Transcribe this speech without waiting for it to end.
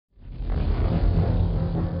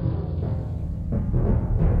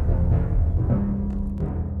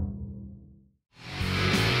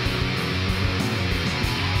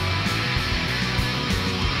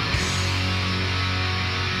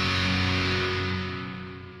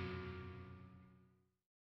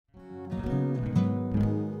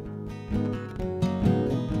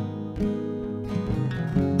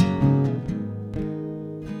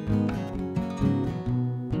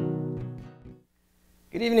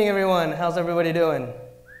Good evening, everyone. How's everybody doing?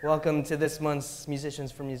 Welcome to this month's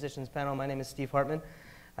Musicians for Musicians panel. My name is Steve Hartmann.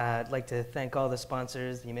 I'd like to thank all the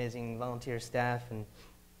sponsors, the amazing volunteer staff, and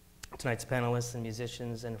tonight's panelists and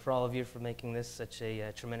musicians, and for all of you for making this such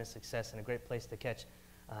a tremendous success and a great place to catch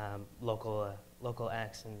local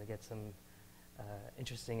acts and to get some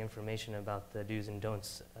interesting information about the do's and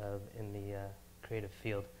don'ts in the creative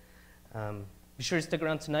field. Be sure to stick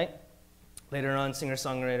around tonight. Later on,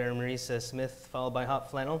 singer-songwriter Marisa Smith, followed by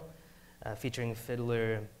Hot Flannel, featuring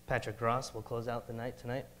fiddler Patrick Ross, will close out the night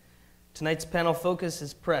tonight. Tonight's panel focus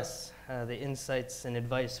is press, the insights and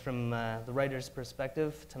advice from the writer's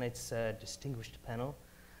perspective. Tonight's distinguished panel.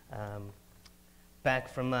 Back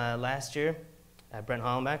from last year, Brent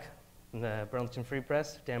Hallenbeck from the Burlington Free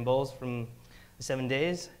Press, Dan Bolles from the 7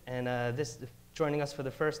 Days, and joining us for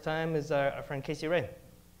the first time is our friend Casey Rae.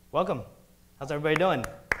 Welcome. How's everybody doing?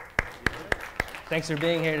 Thanks for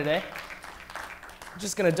being here today. I'm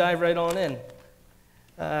just going to dive right on in.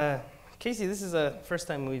 Casey, this is the first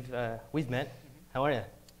time we've met. How are you?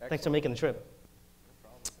 Excellent. Thanks for making the trip. No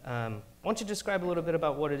problem. Why don't you describe a little bit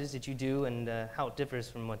about what it is that you do and how it differs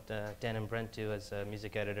from what Dan and Brent do as a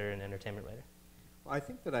music editor and entertainment writer? Well, I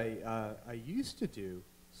think that I used to do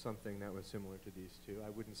something that was similar to these two. I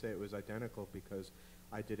wouldn't say it was identical because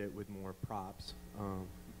I did it with more props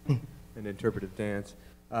and interpretive dance.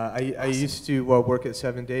 I used to work at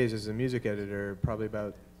 7 Days as a music editor probably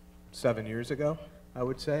about 7 years ago, I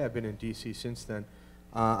would say. I've been in DC since then.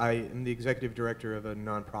 I am the executive director of a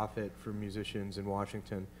nonprofit for musicians in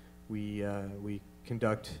Washington. We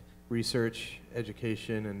conduct research,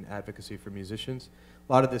 education, and advocacy for musicians.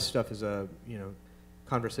 A lot of this stuff is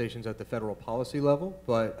conversations at the federal policy level,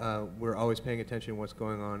 but we're always paying attention to what's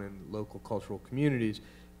going on in local cultural communities,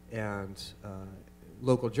 and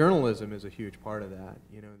local journalism is a huge part of that.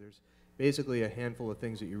 There's basically a handful of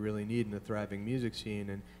things that you really need in a thriving music scene,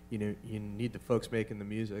 and you need the folks making the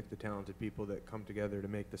music, the talented people that come together to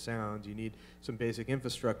make the sounds. You need some basic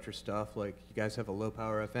infrastructure stuff, like you guys have a low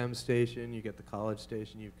power FM station, you get the college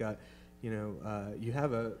station, you've got, you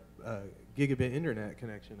have a gigabit internet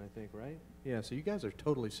connection, I think, right? Yeah, so you guys are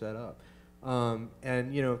totally set up.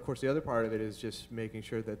 And of course the other part of it is just making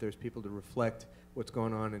sure that there's people to reflect what's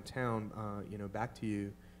going on in town, back to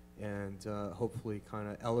you, and hopefully kind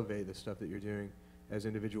of elevate the stuff that you're doing as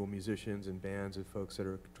individual musicians and bands and folks that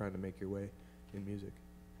are trying to make your way in music.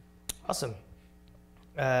 Awesome.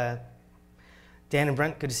 Dan and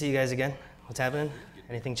Brent, good to see you guys again. What's happening?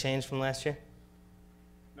 Anything changed from last year?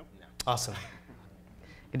 Nope. No. Awesome.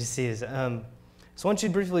 Good to see you. So why don't you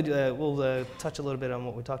briefly, we'll touch a little bit on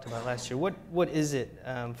what we talked about last year. What is it,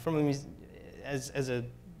 as a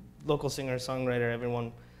local singer-songwriter,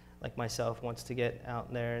 everyone like myself wants to get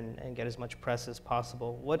out there and get as much press as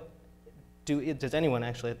possible. Does anyone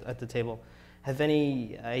actually at the table have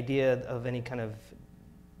any idea of any kind of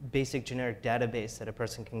basic generic database that a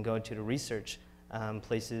person can go to research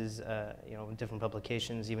places, different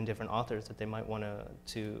publications, even different authors that they might want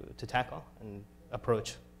to tackle and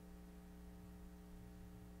approach?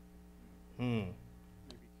 Maybe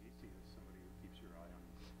Casey is somebody who keeps your eye on.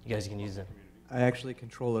 You guys can use it. I actually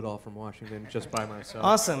control it all from Washington just by myself.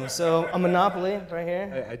 Awesome. So a monopoly right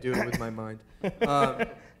here. I do it with my mind. It's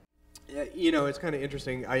kind of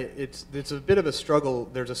interesting. It's a bit of a struggle.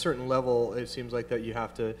 There's a certain level, it seems like, that you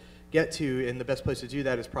have to get to, and the best place to do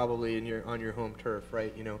that is probably on your home turf,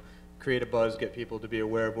 right? Create a buzz, get people to be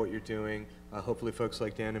aware of what you're doing. Hopefully folks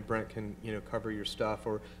like Dan and Brent can cover your stuff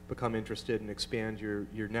or become interested and expand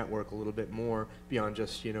your network a little bit more beyond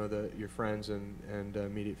just your friends and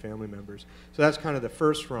immediate family members. So that's kind of the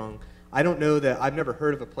first rung. I don't know that, I've never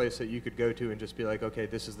heard of a place that you could go to and just be like, okay,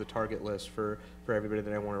 this is the target list for everybody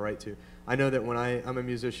that I want to write to. I know that when I'm a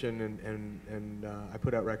musician and I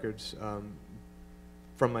put out records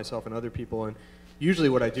from myself and other people, and usually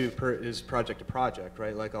what I do is project to project,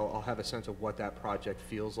 right? Like I'll have a sense of what that project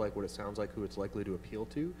feels like, what it sounds like, who it's likely to appeal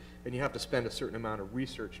to, and you have to spend a certain amount of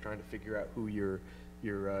research trying to figure out who your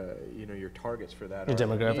targets for that your are.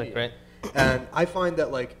 Demographic, right? And I find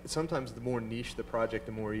that sometimes the more niche the project,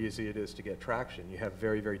 the more easy it is to get traction. You have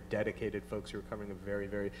very, very dedicated folks who are covering a very,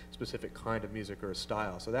 very specific kind of music or a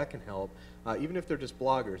style, so that can help. Even if they're just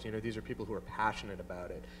bloggers, these are people who are passionate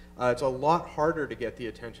about it. It's a lot harder to get the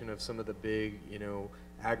attention of some of the big,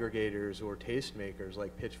 aggregators or tastemakers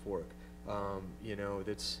like Pitchfork.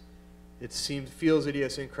 Feels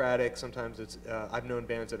idiosyncratic. Sometimes I've known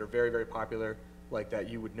bands that are very, very popular, like that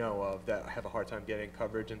you would know of, that have a hard time getting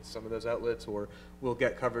coverage in some of those outlets, or will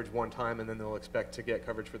get coverage one time and then they'll expect to get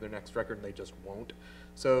coverage for their next record and they just won't.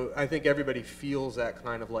 So I think everybody feels that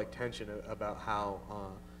kind of tension about how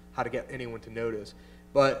to get anyone to notice.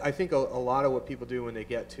 But I think a lot of what people do when they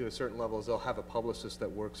get to a certain level is they'll have a publicist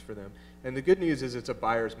that works for them. And the good news is it's a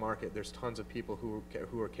buyer's market. There's tons of people who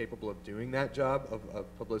are capable of doing that job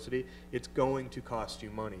of publicity. It's going to cost you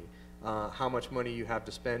money. How much money you have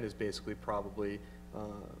to spend is basically probably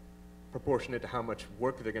proportionate to how much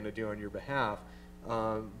work they're going to do on your behalf.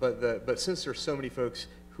 But since there's so many folks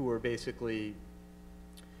who are basically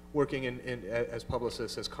working as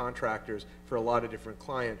publicists, as contractors for a lot of different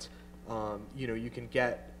clients, you know, you can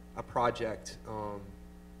get a project,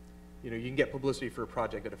 you know, you can get publicity for a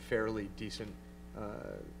project at a fairly decent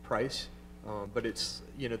price, but it's,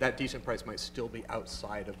 you know, that decent price might still be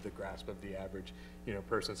outside of the grasp of the average, you know,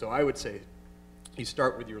 person. So I would say you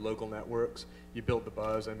start with your local networks, you build the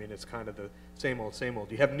buzz. I mean, it's kind of the same old, same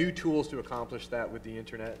old. You have new tools to accomplish that with the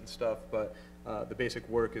internet and stuff, but the basic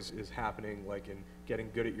work is happening, like in getting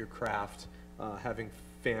good at your craft, having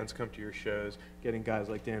fans come to your shows, getting guys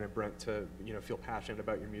like Dan and Brent to, you know, feel passionate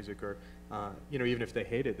about your music, or you know, even if they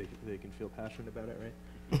hate it, they can feel passionate about it,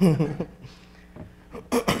 right?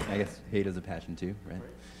 I guess hate is a passion too, right?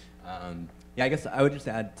 Yeah, I guess I would just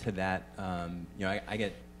add to that, you know, I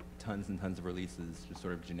get tons and tons of releases, just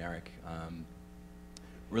sort of generic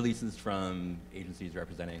releases from agencies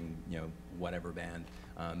representing, you know, whatever band,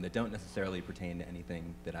 that don't necessarily pertain to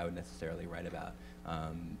anything that I would necessarily write about.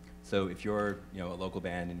 So if you're, you know, a local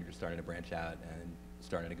band and you're just starting to branch out and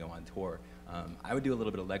starting to go on tour, I would do a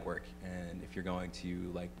little bit of legwork. And if you're going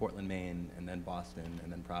to like Portland, Maine, and then Boston,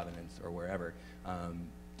 and then Providence, or wherever,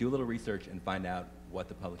 do a little research and find out what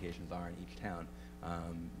the publications are in each town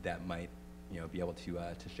that might, you know, be able to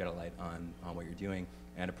shed a light on what you're doing,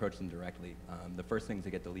 and approach them directly. The first things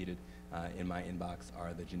that get deleted in my inbox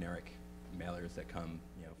are the generic mailers that come,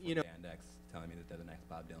 you know, from Band X telling me that they're the next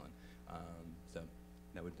Bob Dylan. So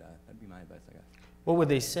that'd be my advice, I guess. What would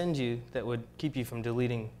they send you that would keep you from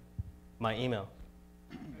deleting my email?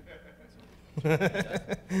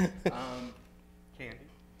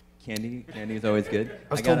 Candy. Candy is always good.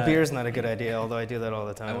 I was told beer's not a good idea, although I do that all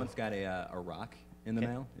the time. I once got a rock in the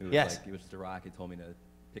mail. It was yes. Like, it was just a rock. It told me to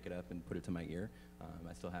pick it up and put it to my ear.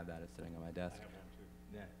 I still have that. It's sitting on my desk. I have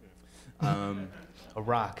one too. Yeah. A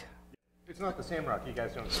rock. It's not the same rock. You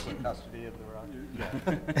guys don't split custody of the rock. Yeah,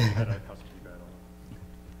 we had a custody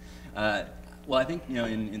battle. Well, I think, you know,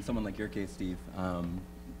 in someone like your case, Steve,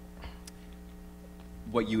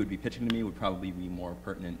 what you would be pitching to me would probably be more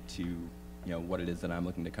pertinent to, you know, what it is that I'm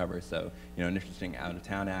looking to cover. So, you know, an interesting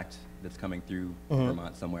out-of-town act that's coming through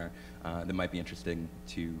Vermont somewhere that might be interesting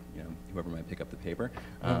to, you know, whoever might pick up the paper.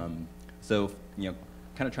 So, you know,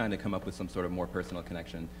 kind of trying to come up with some sort of more personal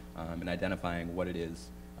connection and identifying what it is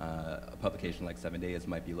a publication like 7 Days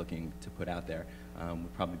might be looking to put out there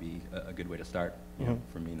would probably be a good way to start, you know,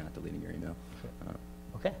 for me not deleting your email.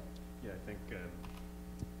 Okay. Yeah, I think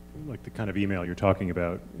like the kind of email you're talking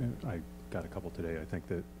about, I got a couple today. I think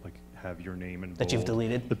that like have your name in bold. That you've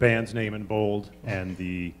deleted? The band's name in bold and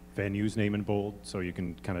the venue's name in bold, so you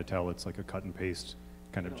can kind of tell it's like a cut and paste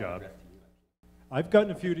kind of job. I've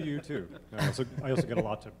gotten a few to you too. I also get a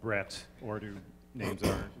lot to Brett, or to names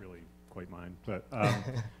that aren't really quite mine. But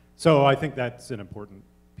so I think that's an important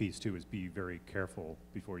piece too, is be very careful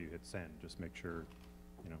before you hit send. Just make sure,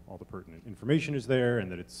 you know, all the pertinent information is there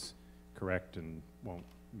and that it's correct and won't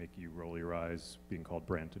make you roll your eyes being called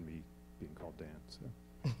Brent and me being called Dan. So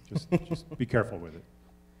just be careful with it.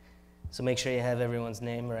 So make sure you have everyone's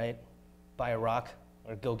name right. Buy a rock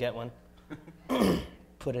or go get one.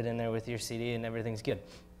 Put it in there with your CD and everything's good.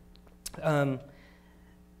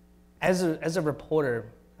 As a reporter,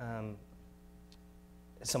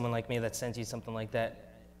 someone like me that sends you something like that,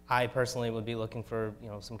 I personally would be looking for, you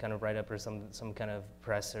know, some kind of write-up or some kind of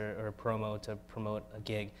press or promo to promote a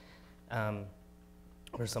gig,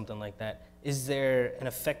 or something like that. Is there an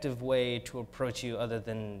effective way to approach you other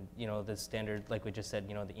than, you know, the standard, like we just said,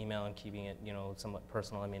 you know, the email and keeping it, you know, somewhat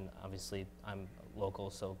personal? I mean, obviously I'm local,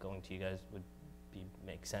 so going to you guys would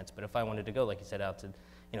make sense. But if I wanted to go, like you said, out to,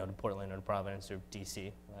 you know, to Portland or to Providence or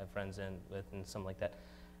DC, I have friends with and something like that.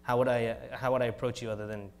 How would I approach you other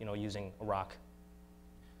than, you know, using a rock?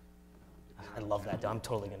 I love that. I'm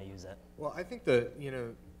totally going to use that. Well, I think that, you know,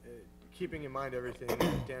 keeping in mind everything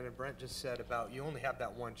Dan and Brent just said about you only have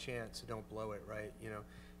that one chance, so don't blow it, right? You know,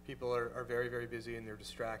 people are very, very busy and they're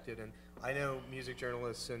distracted. And I know music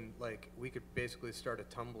journalists, and like we could basically start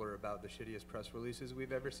a Tumblr about the shittiest press releases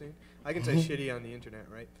we've ever seen. I can say shitty on the internet,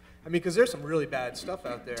 right? I mean, because there's some really bad stuff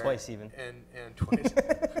out there. Twice even. And twice.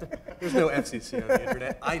 There's no FCC on the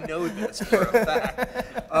internet. I know this for a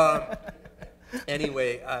fact.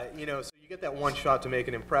 Anyway, you know, so you get that one shot to make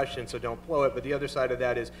an impression, so don't blow it. But the other side of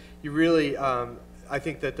that is you really, I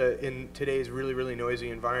think that in today's really, really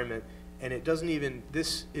noisy environment, And it doesn't even,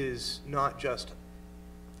 this is not just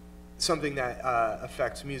something that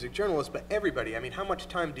affects music journalists, but everybody. I mean, how much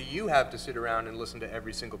time do you have to sit around and listen to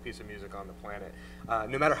every single piece of music on the planet?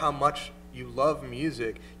 No matter how much you love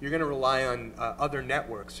music, you're going to rely on other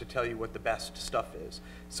networks to tell you what the best stuff is.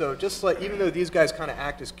 So just like, even though these guys kind of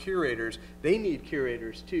act as curators, they need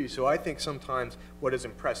curators too. So I think sometimes what has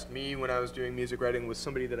impressed me when I was doing music writing was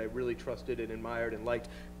somebody that I really trusted and admired and liked.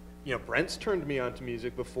 You know, Brent's turned me on to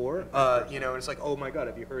music before, you know, and it's like, oh my God,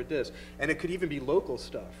 have you heard this? And it could even be local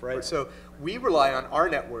stuff, right? So we rely on our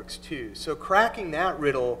networks too. So cracking that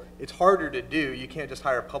riddle, it's harder to do. You can't just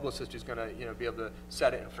hire a publicist who's gonna, you know, be able to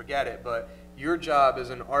set it and forget it. But your job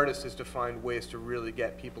as an artist is to find ways to really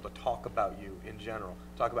get people to talk about you in general,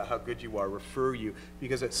 talk about how good you are, refer you,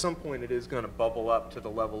 because at some point it is gonna bubble up to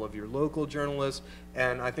the level of your local journalists,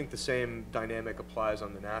 and I think the same dynamic applies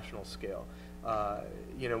on the national scale.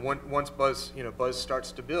 You know, once buzz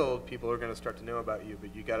starts to build, people are going to start to know about you,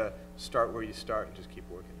 but you got to start where you start and just keep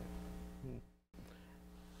working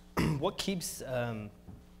it. What keeps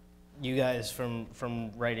you guys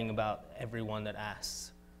from writing about everyone that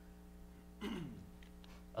asks,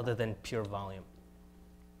 other than pure volume?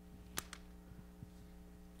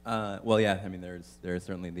 Well, yeah, I mean, there's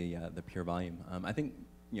certainly the pure volume. I think,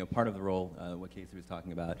 you know, part of the role, what Casey was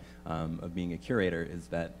talking about, of being a curator is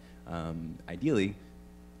that ideally,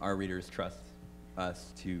 our readers trust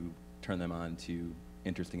us to turn them on to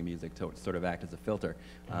interesting music, to sort of act as a filter.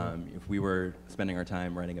 If we were spending our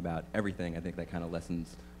time writing about everything, I think that kind of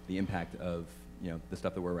lessens the impact of, you know, the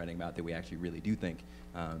stuff that we're writing about that we actually really do think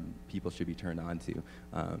people should be turned on to.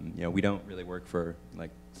 You know, we don't really work for like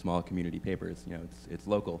small community papers. You know, it's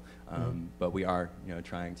local, but we are, you know,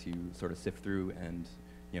 trying to sort of sift through and,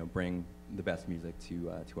 you know, bring the best music to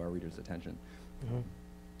our readers' attention.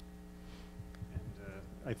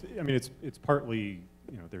 I mean, it's partly,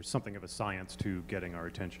 you know, there's something of a science to getting our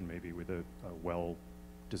attention, maybe with a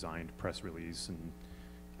well-designed press release,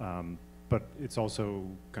 and but it's also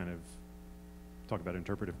kind of talk about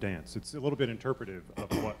interpretive dance. It's a little bit interpretive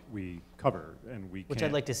of what we cover, and which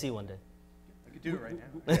I'd like to see one day. I could do it right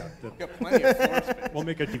now. Yeah, We've got plenty of floor space. We'll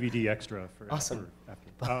make a DVD extra for Awesome.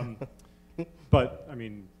 after. But I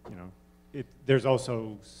mean, you know, there's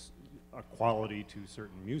also a quality to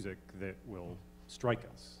certain music that will strike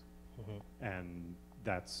us, and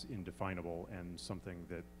that's indefinable and something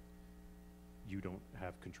that you don't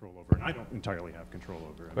have control over, and I don't entirely have control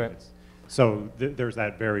over. I mean, so there's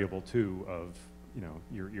that variable too of, you know,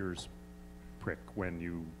 your ears prick when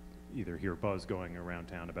you either hear buzz going around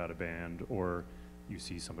town about a band or you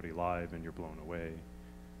see somebody live and you're blown away.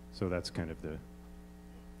 So that's kind of the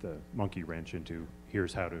monkey wrench into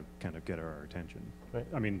here's how to kind of get our attention. Right.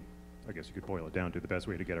 I mean, I guess you could boil it down to the best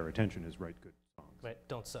way to get our attention is write good songs. Right,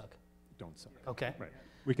 don't suck. Don't suck. Okay. Right.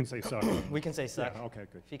 We can say suck. We can say suck. Yeah, okay,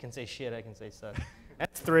 good. If you can say shit, I can say suck.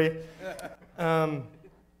 That's 3.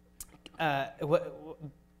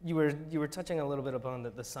 You were touching a little bit upon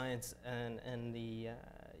the science and the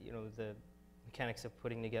you know, the mechanics of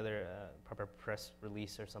putting together a proper press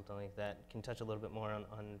release or something like that. Can you touch a little bit more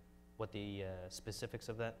on what the specifics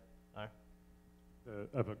of that are?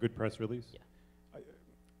 Of a good press release? Yeah.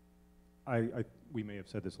 We may have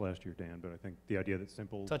said this last year, Dan, but I think the idea that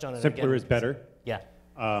Touch on it simpler again, is better. Yeah.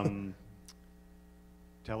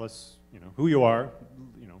 Tell us, you know, who you are,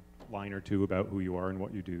 you know, line or two about who you are and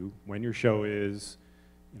what you do, when your show is,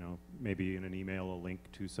 you know, maybe in an email a link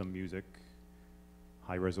to some music,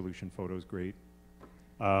 high resolution photos, great.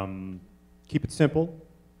 Keep it simple,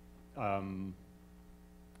 kind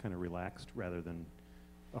of relaxed rather than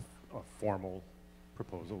a formal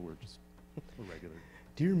proposal. We're just a regular.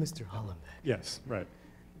 Dear Mr. Hallenbeck. Yes, right.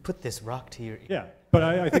 Put this rock to your ear. Yeah, but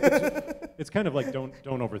I think it's kind of like don't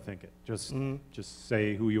overthink it. Just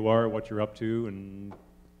say who you are, what you're up to, and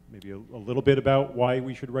maybe a little bit about why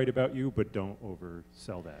we should write about you, but don't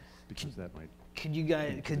oversell that because that might. Could you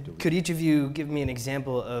guys, could each of you give me an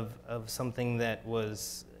example of something that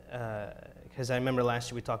was, because I remember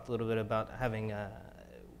last year we talked a little bit about having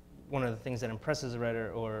one of the things that impresses a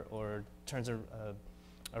writer or turns an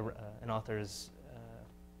author's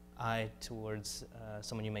eye towards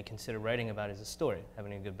someone you may consider writing about is a story,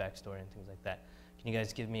 having a good backstory and things like that. Can you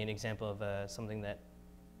guys give me an example of something that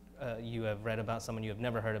you have read about, someone you have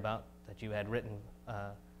never heard about, that you had written,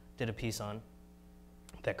 did a piece on,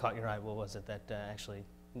 that caught your eye? What was it that actually,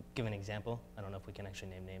 give an example. I don't know if we can actually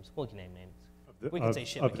name names. We can name names. We can say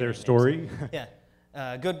shit. Of their story? Yeah.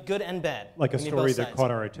 Good and bad. Like a story that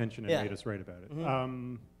caught our attention and made us write about it.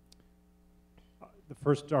 The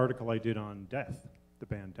first article I did on Death, the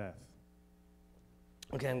band Death.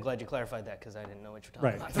 Okay, I'm glad you clarified that because I didn't know what you're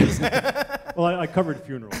talking Right. about. Well, I covered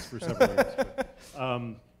funerals for several years.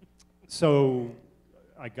 But, so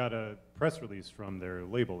I got a press release from their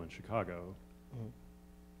label in Chicago,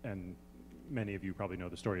 and many of you probably know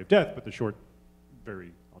the story of Death, but the short,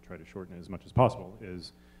 I'll try to shorten it as much as possible,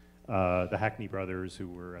 is the Hackney brothers, who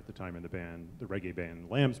were at the time in the band, the reggae band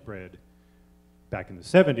Lamb's Bread, back in the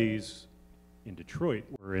 70s in Detroit,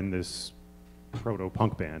 were in this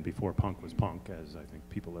proto-punk band before punk was punk, as I think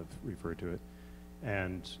people have referred to it.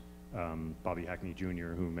 And Bobby Hackney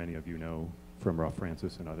Jr., who many of you know from Rough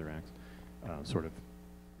Francis and other acts, sort of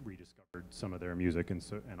rediscovered some of their music, and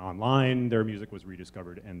online their music was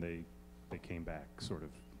rediscovered, and they came back sort of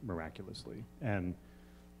miraculously. And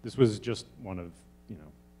this was just one of,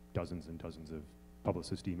 dozens and dozens of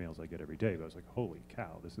publicist emails I get every day, but I was like, holy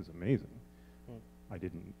cow, this is amazing. I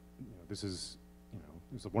didn't, this is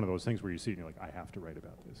one of those things where you see it and you're like, I have to write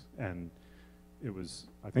about this. And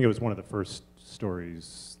I think it was one of the first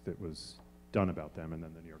stories that was done about them, and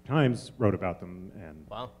then the New York Times wrote about them, and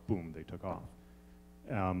boom, they took off.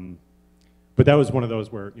 But that was one of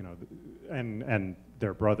those where, and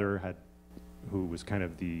their brother who was kind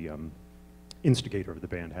of the instigator of the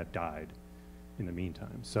band, had died in the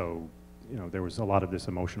meantime. So, there was a lot of this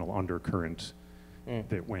emotional undercurrent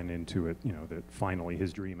that went into it, that finally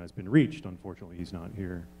his dream has been reached. Unfortunately, he's not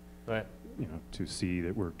here, Right. To see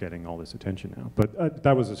that we're getting all this attention now. But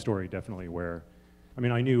that was a story definitely where,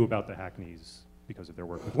 I knew about the Hackneys because of their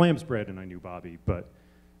work with Lamb's Bread, and I knew Bobby, but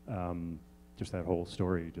just that whole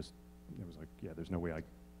story, it was like, yeah, there's no way I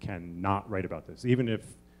can not write about this. Even if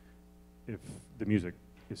the music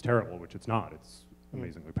is terrible, which it's not, it's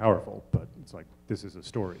amazingly powerful, but it's like, this is a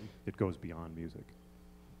story. It goes beyond music.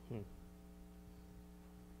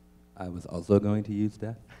 I was also going to use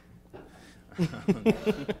Death.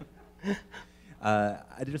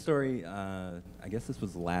 I did a story, I guess this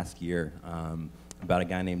was last year, about a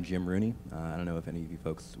guy named Jim Rooney. I don't know if any of you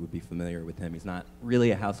folks would be familiar with him. He's not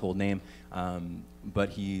really a household name, but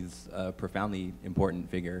he's a profoundly important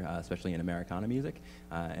figure, especially in Americana music.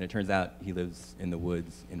 And it turns out he lives in the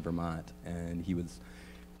woods in Vermont. And he was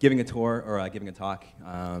giving a tour, or giving a talk,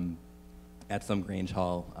 at some Grange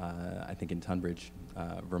Hall, I think in Tunbridge,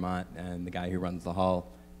 Vermont. And the guy who runs the hall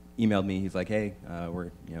emailed me. He's like, hey,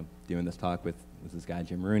 we're doing this talk with this guy,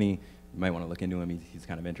 Jim Rooney. You might want to look into him. He's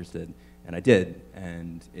kind of interested. And I did,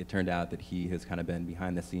 and it turned out that he has kind of been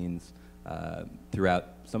behind the scenes throughout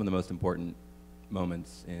some of the most important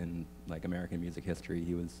moments in American music history.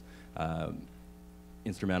 He was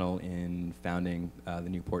instrumental in founding the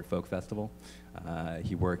Newport Folk Festival.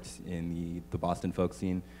 He worked in the Boston folk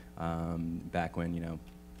scene back when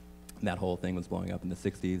that whole thing was blowing up in the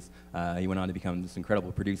 60s. He went on to become this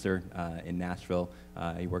incredible producer in Nashville.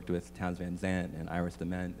 He worked with Townes Van Zandt and Iris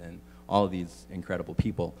DeMent and all of these incredible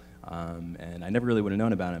people. And I never really would have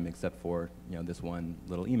known about him except for this one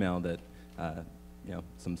little email that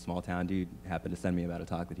some small town dude happened to send me about a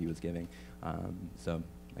talk that he was giving. So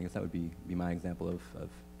I guess that would be my example of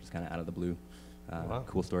just kind of out of the blue,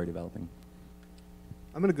 cool story developing.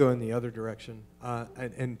 I'm going to go in the other direction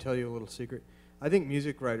and tell you a little secret. I think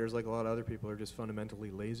music writers, like a lot of other people, are just fundamentally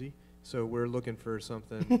lazy. So we're looking for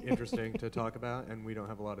something interesting to talk about, and we don't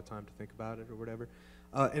have a lot of time to think about it or whatever.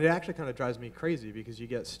 And it actually kind of drives me crazy because you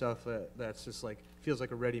get stuff that's just feels like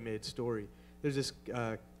a ready-made story. There's this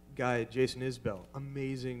guy, Jason Isbell,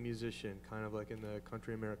 amazing musician, kind of like in the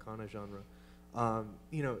country Americana genre.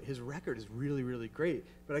 His record is really, really great,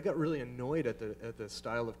 but I got really annoyed at the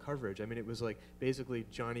style of coverage. It was basically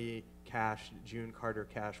Johnny Cash, June Carter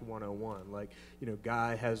Cash 101.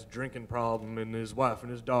 Guy has drinking problem and his wife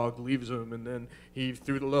and his dog leaves him, and then he,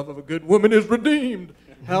 through the love of a good woman, is redeemed.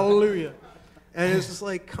 Hallelujah. And it's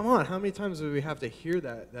just come on, how many times do we have to hear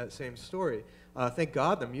that same story? Thank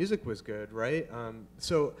God the music was good, right?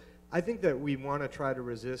 So I think that we want to try to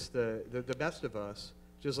resist the best of us,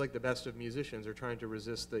 just like the best of musicians are trying to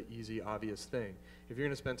resist the easy, obvious thing. If you're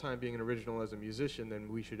going to spend time being an original as a musician,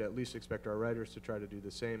 then we should at least expect our writers to try to do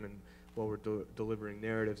the same, and while we're delivering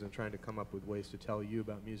narratives and trying to come up with ways to tell you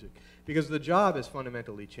about music. Because the job has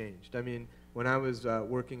fundamentally changed. When I was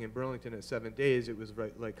working in Burlington at 7 Days, it was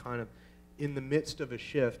kind of in the midst of a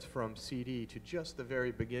shift from CD to just the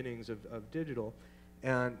very beginnings of digital.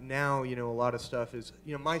 And now, a lot of stuff is,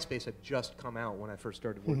 MySpace had just come out when I first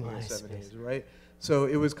started working at 7 Days, right? So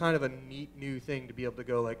it was kind of a neat new thing to be able to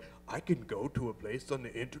go I can go to a place on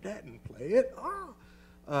the internet and play it.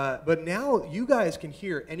 But now you guys can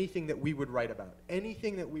hear anything that we would write about.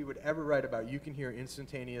 Anything that we would ever write about, you can hear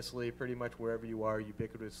instantaneously pretty much wherever you are,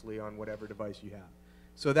 ubiquitously on whatever device you have.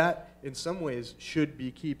 So that, in some ways, should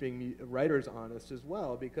be keeping writers honest as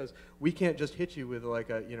well, because we can't just hit you with like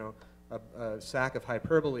a sack of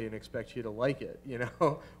hyperbole and expect you to like it. You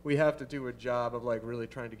know, we have to do a job of like really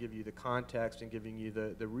trying to give you the context and giving you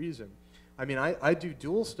the reason. I mean, I do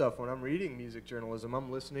dual stuff when I'm reading music journalism.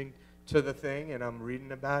 I'm listening to the thing and I'm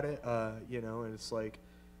reading about it. You know, and it's like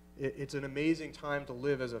it's an amazing time to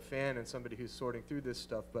live as a fan and somebody who's sorting through this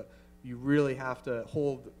stuff. But you really have to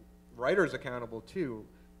hold writers accountable too.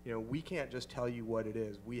 You know, we can't just tell you what it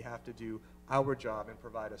is. We have to do our job and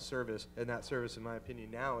provide a service, and that service, in my opinion,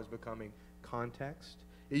 now is becoming context.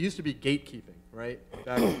 It used to be gatekeeping, right?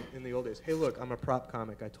 Back in the old days. Hey, look, I'm a prop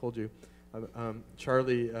comic. I told you.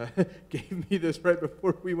 Charlie gave me this right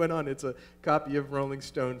before we went on. It's a copy of Rolling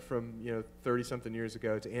Stone from 30-something years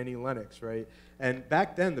ago. It's Annie Lennox, right? And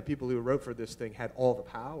back then, the people who wrote for this thing had all the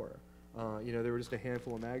power. There were just a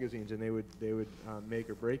handful of magazines, and they would make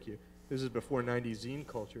or break you. This is before 90s zine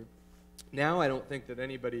culture. Now I don't think that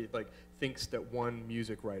anybody thinks that one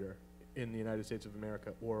music writer in the United States of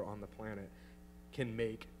America or on the planet can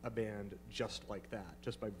make a band just like that,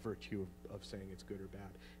 just by virtue of saying it's good or bad.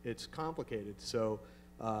 It's complicated. So,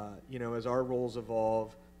 as our roles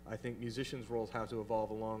evolve, I think musicians' roles have to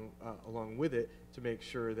evolve along with it to make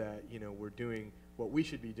sure that we're doing what we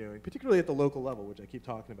should be doing, particularly at the local level, which I keep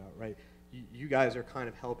talking about. Right? You guys are kind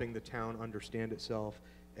of helping the town understand itself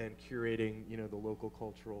and curating, the local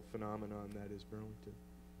cultural phenomenon that is Burlington.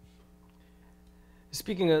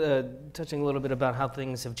 Speaking of, touching a little bit about how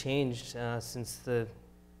things have changed since the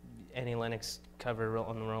Annie Lennox cover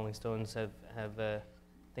on the Rolling Stones,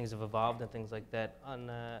 things have evolved and things like that. On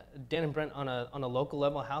Dan and Brent, on a local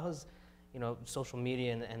level, how has social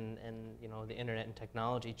media and the internet and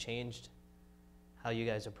technology changed how you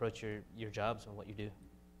guys approach your jobs and what you do?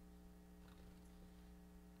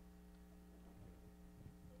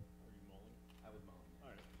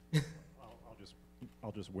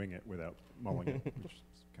 I'll just wing it without mulling it, which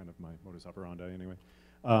is kind of my modus operandi anyway.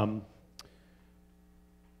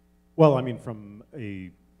 Well, I mean, from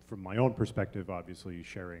my own perspective, obviously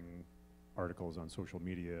sharing articles on social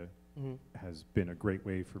media has been a great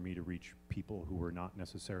way for me to reach people who were not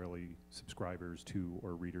necessarily subscribers to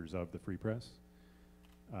or readers of the Free Press.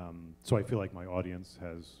 So I feel like my audience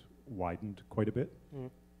has widened quite a bit.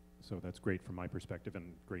 So that's great from my perspective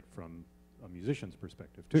and great from a musician's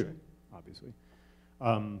perspective too, sure. Obviously.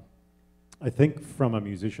 I think from a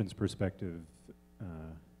musician's perspective,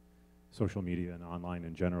 social media and online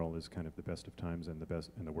in general is kind of the best of times and the best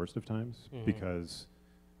and the worst of times, because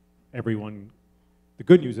the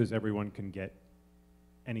good news is everyone can get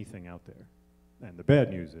anything out there, and the bad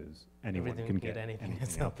news is anyone can get anything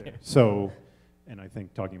that's out there. So, and I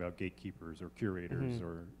think talking about gatekeepers or curators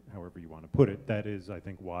or however you want to put it, that is, I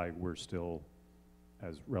think, why we're still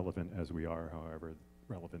as relevant as we are, however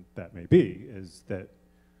relevant that may be, is that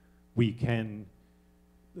we can,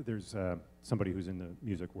 there's somebody who's in the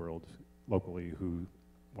music world locally who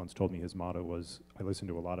once told me his motto was, I listen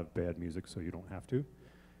to a lot of bad music so you don't have to.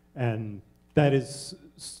 And that is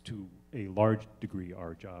to a large degree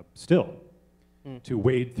our job still, to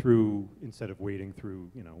wade through, instead of wading through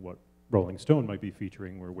what Rolling Stone might be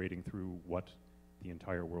featuring, we're wading through what the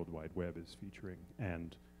entire World Wide Web is featuring,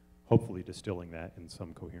 and hopefully distilling that in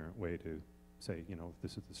some coherent way to say,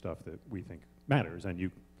 this is the stuff that we think matters.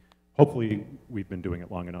 And hopefully we've been doing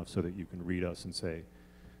it long enough so that you can read us and say,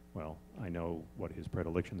 well, I know what his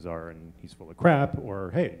predilections are and he's full of crap,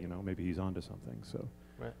 or hey, maybe he's onto something. So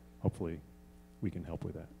hopefully we can help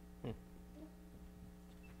with that.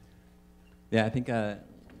 Yeah, I think,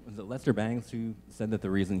 was it Lester Bangs who said that the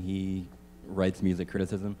reason he writes music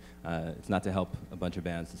criticism, it's not to help a bunch of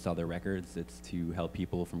bands to sell their records, it's to help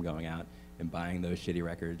people from going out and buying those shitty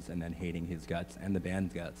records and then hating his guts and the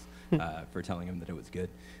band's guts for telling him that it was good.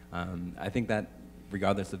 I think that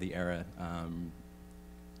regardless of the era,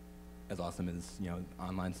 as awesome as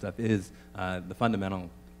online stuff is, the fundamental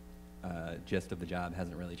gist of the job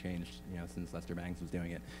hasn't really changed since Lester Bangs was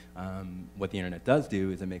doing it. What the internet does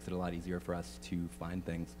do is it makes it a lot easier for us to find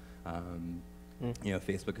things.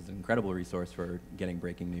 Facebook is an incredible resource for getting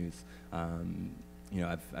breaking news.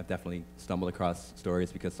 I've definitely stumbled across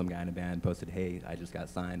stories because some guy in a band posted, "Hey, I just got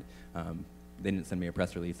signed." They didn't send me a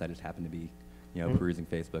press release. I just happened to be, perusing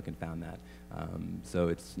Facebook and found that. So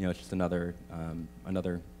it's it's just another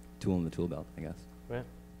tool in the tool belt, I guess. Right.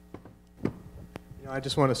 I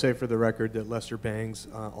just want to say for the record that Lester Bangs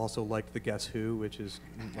also liked the Guess Who, which is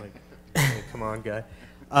like, come on, guy.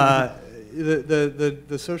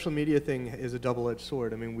 The social media thing is a double-edged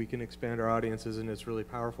sword. I mean, we can expand our audiences, and it's really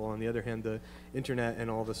powerful. On the other hand, the internet and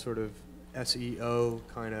all the sort of SEO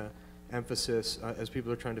kind of emphasis as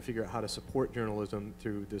people are trying to figure out how to support journalism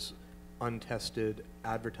through this untested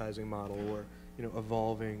advertising model, or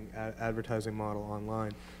evolving advertising model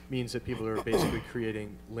online, means that people are basically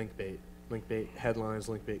creating link bait headlines,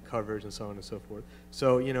 link bait coverage, and so on and so forth.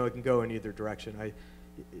 So it can go in either direction.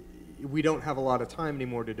 We don't have a lot of time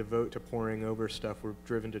anymore to devote to poring over stuff. We're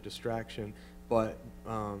driven to distraction, but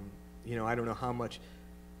I don't know how much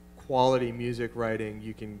quality music writing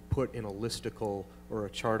you can put in a listicle or a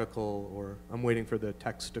charticle, or I'm waiting for the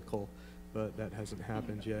texticle, but that hasn't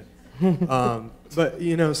happened yet. But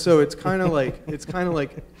so it's kind of like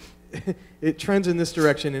it trends in this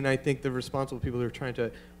direction, and I think the responsible people who are trying to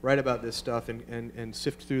write about this stuff and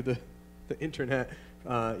sift through the internet,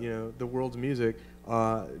 the world's music,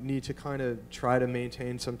 need to kind of try to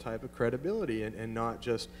maintain some type of credibility and not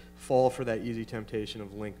just fall for that easy temptation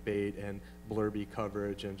of link bait and blurby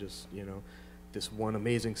coverage and just this one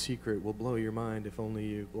amazing secret will blow your mind if only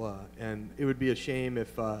you blah. And it would be a shame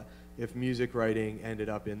if music writing ended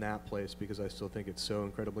up in that place, because I still think it's so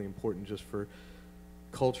incredibly important just for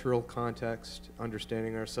cultural context,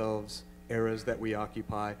 understanding ourselves, eras that we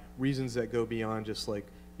occupy, reasons that go beyond just like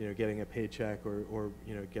getting a paycheck or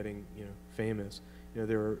getting famous.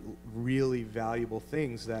 There are really valuable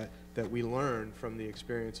things that we learn from the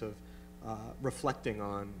experience of reflecting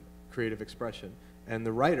on creative expression. And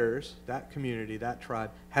the writers, that community, that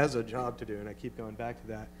tribe, has a job to do, and I keep going back to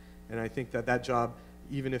that. And I think that job,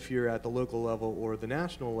 even if you're at the local level or the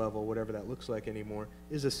national level, whatever that looks like anymore,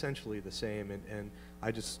 is essentially the same. And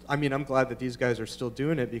I'm glad that these guys are still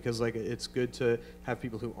doing it, because it's good to have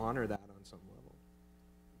people who honor that on some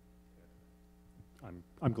level.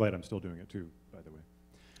 I'm glad I'm still doing it too, by the way.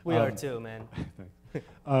 We are too, man.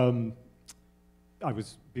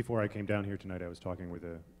 Before I came down here tonight, I was talking with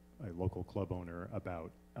a local club owner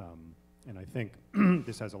about, and I think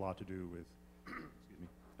this has a lot to do with,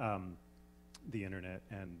 the internet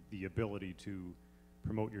and the ability to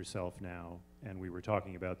promote yourself now. And we were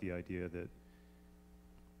talking about the idea that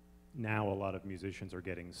now a lot of musicians are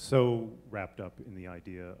getting so wrapped up in the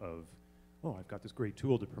idea of, oh, I've got this great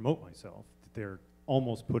tool to promote myself, that they're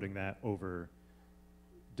almost putting that over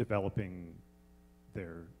developing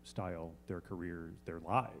their style, their careers, their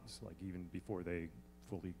lives. Like even before they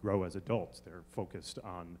fully grow as adults, they're focused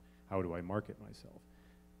on how do I market myself.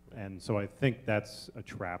 And so I think that's a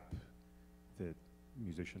trap that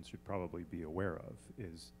musicians should probably be aware of,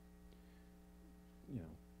 is,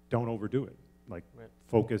 don't overdo it. Like, right.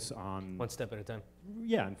 Focus on... One step at a time.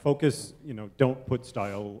 Yeah, and focus, don't put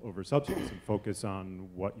style over substance, and focus on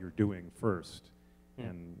what you're doing first.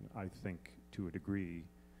 And I think, to a degree,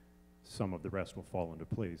 some of the rest will fall into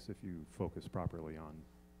place if you focus properly on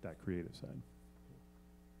that creative side.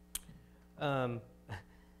 I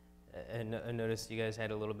noticed you guys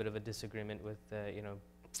had a little bit of a disagreement with,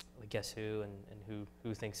 Guess Who and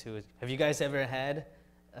who thinks who is. Have you guys ever had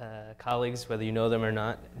colleagues, whether you know them or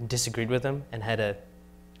not, disagreed with them and had a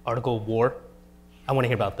article war? I want to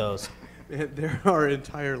hear about those. There are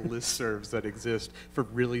entire listservs that exist for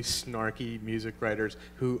really snarky music writers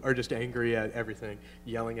who are just angry at everything,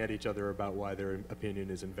 yelling at each other about why their opinion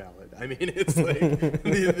is invalid. I mean, it's like,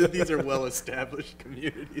 these are well-established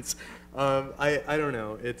communities. I don't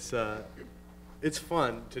know. It's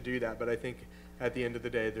fun to do that, but I think at the end of the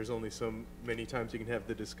day, there's only so many times you can have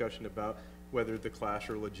the discussion about whether the Clash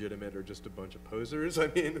are legitimate or just a bunch of posers. I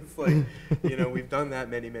mean, it's like, we've done that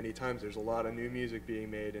many, many times. There's a lot of new music being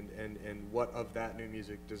made, and what of that new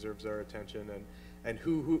music deserves our attention, and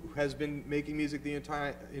who has been making music the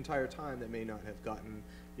entire time that may not have gotten,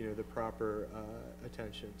 the proper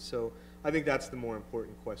attention. So I think that's the more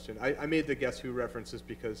important question. I made the Guess Who references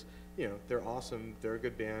because, they're awesome, they're a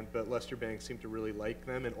good band, but Lester Bangs seemed to really like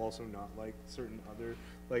them and also not like certain other,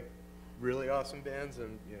 really awesome bands,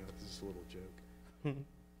 and it's just a little joke.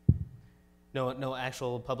 No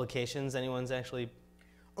actual publications anyone's actually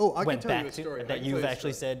I went can tell back you a story. to that you've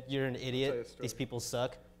actually said you're an idiot, these people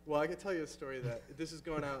suck? Well, I can tell you a story that this is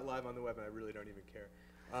going out live on the web, and I really don't even care.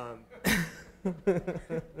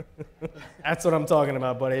 That's what I'm talking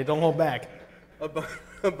about, buddy. Don't hold back. A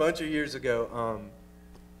bunch of years ago,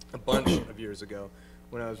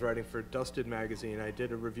 when I was writing for Dusted magazine, I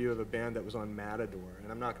did a review of a band that was on Matador,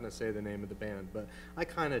 and I'm not going to say the name of the band, but I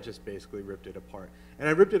kind of just basically ripped it apart. And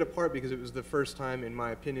I ripped it apart because it was the first time, in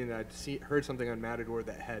my opinion, that I'd heard something on Matador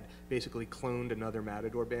that had basically cloned another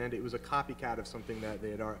Matador band. It was a copycat of something that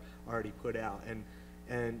they had already put out, and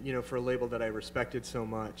for a label that I respected so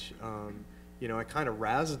much, I kind of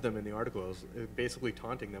razzed them in the article. I was basically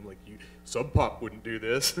taunting them, like, Sub Pop wouldn't do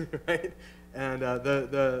this, right? And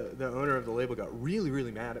the owner of the label got really,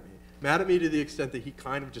 really mad at me. Mad at me to the extent that he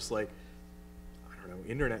kind of just, like, I don't know,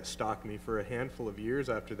 internet stalk me for a handful of years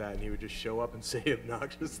after that, and he would just show up and say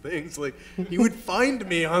obnoxious things. Like, he would find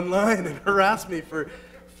me online and harass me for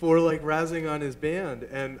like razzing on his band.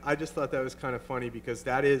 And I just thought that was kind of funny, because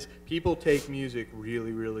that is, people take music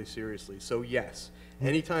really, really seriously. So yes,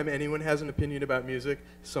 anytime anyone has an opinion about music,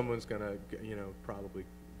 someone's gonna, you know, probably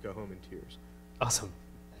go home in tears. Awesome.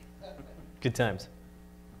 Good times.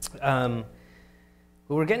 Well,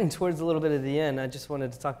 we're getting towards a little bit of the end. I just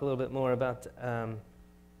wanted to talk a little bit more about an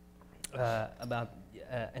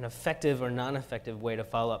effective or non-effective way to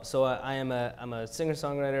follow up. So I'm a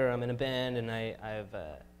singer-songwriter. I'm in a band, and I've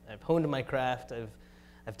honed my craft.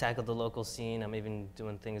 I've tackled the local scene. I'm even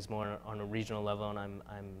doing things more on a regional level, and I'm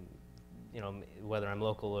you know, whether I'm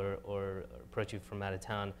local or approach you from out of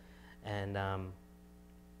town, and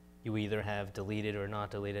you either have deleted or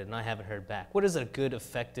not deleted, and I haven't heard back. What is a good,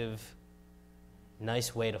 effective,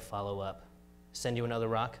 nice way to follow up? Send you another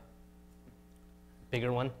rock?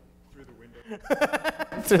 Bigger one? Through the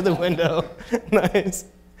window. Through the window. Nice.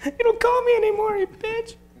 You don't call me anymore, you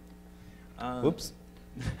bitch. Whoops.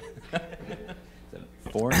 Is that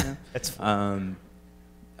 4 now? That's 4.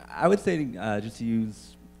 I would say just to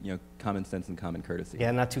use, you know, common sense and common courtesy.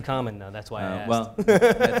 Yeah, not too common, though. That's why I asked. Well,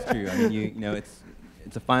 that's true. I mean, you know, it's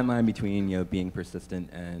a fine line between, you know, being persistent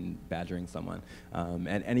and badgering someone.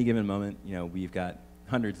 At any given moment, you know, we've got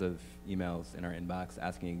hundreds of emails in our inbox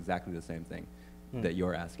asking exactly the same thing that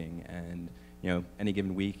you're asking. And, you know, any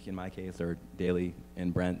given week, in my case, or daily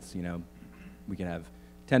in Brent's, you know, we can have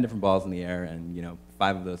 10 different balls in the air, and, you know,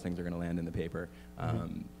 5 of those things are going to land in the paper.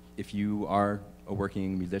 If you are a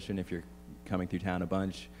working musician, if you're coming through town a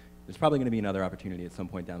bunch, there's probably going to be another opportunity at some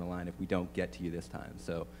point down the line if we don't get to you this time.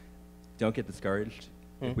 So don't get discouraged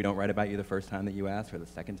if we don't write about you the first time that you ask or the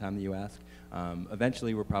second time that you ask.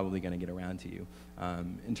 Eventually, we're probably going to get around to you.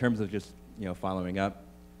 In terms of just, you know, following up,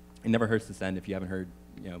 it never hurts to send. If you haven't heard,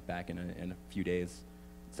 you know, back in a few days,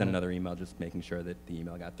 send another email, just making sure that the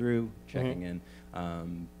email got through, checking in.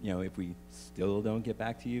 You know, if we still don't get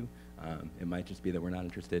back to you, it might just be that we're not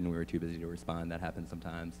interested and we were too busy to respond. That happens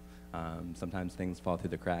sometimes. Sometimes things fall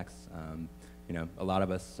through the cracks. You know, a lot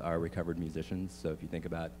of us are recovered musicians, so if you think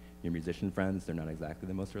about your musician friends, they're not exactly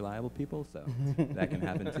the most reliable people, so that can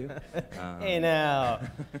happen too. Hey now,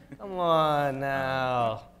 come on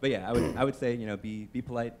now. But yeah, I would say, you know, be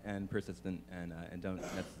polite and persistent, and don't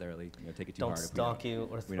necessarily, you know, take it too hard. Don't stalk you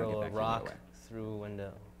or throw a rock through a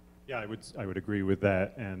window. Yeah, I would agree with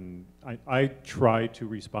that, and I try to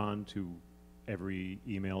respond to every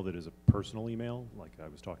email that is a personal email. Like I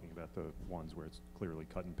was talking about the ones where it's clearly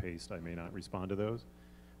cut and paste, I may not respond to those.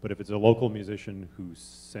 But if it's a local musician who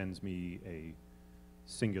sends me a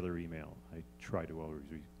singular email, I try to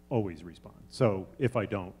always respond. So if I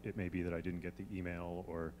don't, it may be that I didn't get the email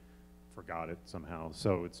or forgot it somehow.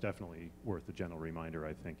 So it's definitely worth a gentle reminder,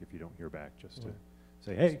 I think, if you don't hear back, just to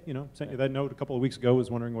say, hey, you know, sent you that note a couple of weeks ago, was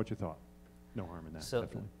wondering what you thought. No harm in that,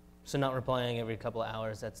 definitely. So not replying every couple of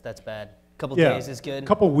hours, that's bad. A couple days is good. A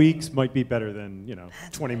couple weeks might be better than, you know,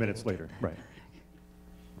 20 minutes later. Right.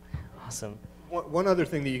 Awesome. One other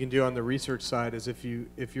thing that you can do on the research side is if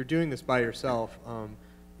you're doing this by yourself,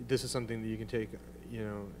 this is something that you can take, you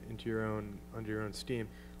know, under your own steam.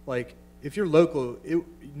 Like if you're local,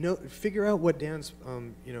 figure out what Dan's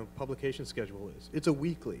you know, publication schedule is. It's a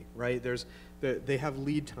weekly, right? They have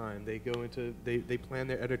lead time. They go into they plan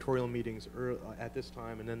their editorial meetings at this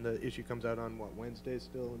time, and then the issue comes out on what, Wednesday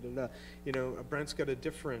still, and you know, Brent's got a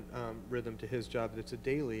different rhythm to his job. That's a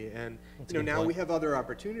daily, and you know, now we have other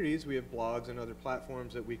opportunities. We have blogs and other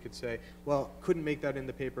platforms that we could say, well, couldn't make that in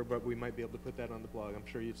the paper, but we might be able to put that on the blog. I'm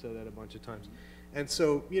sure you've said that a bunch of times. And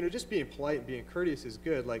so, you know, just being polite and being courteous is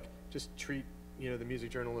good. Like, just treat, you know, the music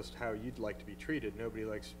journalist how you'd like to be treated. Nobody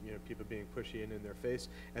likes, you know, people being pushy and in their face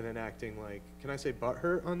and then acting like, can I say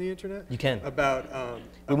butthurt on the internet? You can. About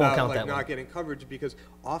like not getting coverage, because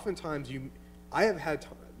oftentimes I have had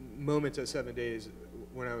moments at 7 Days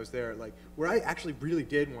when I was there, like, where I actually really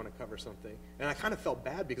did want to cover something, and I kind of felt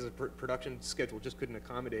bad because the production schedule just couldn't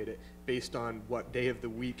accommodate it based on what day of the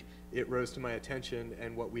week it rose to my attention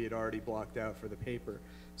and what we had already blocked out for the paper.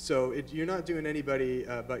 So you're not doing anybody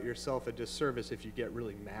but yourself a disservice if you get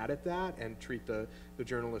really mad at that and treat the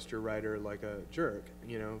journalist or writer like a jerk,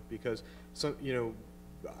 you know, because you know,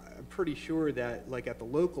 I'm pretty sure that, like, at the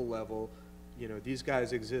local level, you know, these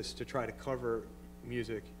guys exist to try to cover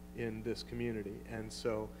music in this community, and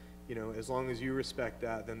so, you know, as long as you respect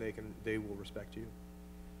that, then they will respect you.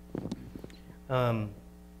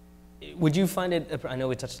 Would you find it? I know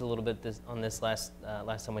we touched a little bit on this last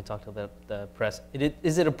time we talked about the press.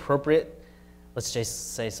 Is it appropriate? Let's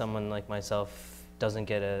just say someone like myself doesn't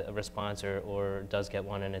get a response or does get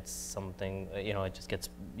one and it's something, it just gets,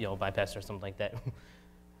 bypassed or something like that.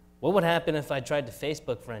 What would happen if I tried to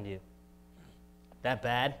Facebook friend you? That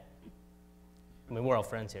bad? I mean, we're all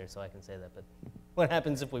friends here, so I can say that, but what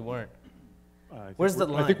happens if we weren't? Where's the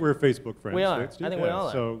line? I think we're Facebook friends. We are. Right, Steve? I think we all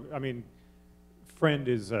are. So, I mean, friend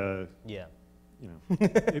is, yeah.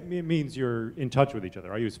 it means you're in touch with each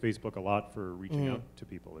other. I use Facebook a lot for reaching out to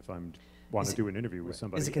people if I want to do an interview with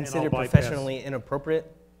somebody. Is it and considered I'll bypass- professionally inappropriate?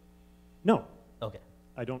 No. Okay.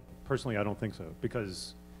 I don't think so,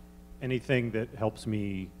 because anything that helps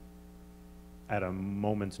me at a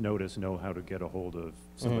moment's notice know how to get a hold of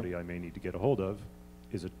somebody I may need to get a hold of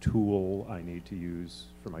is a tool I need to use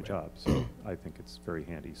for my job. So I think it's very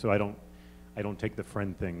handy. So I don't take the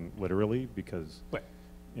friend thing literally, because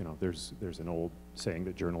there's an old saying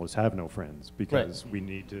that journalists have no friends, because we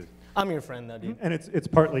need to. I'm your friend though, dude. And it's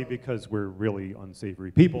partly because we're really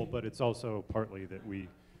unsavory people, but it's also partly that we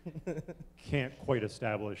can't quite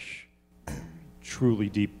establish truly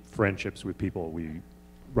deep friendships with people we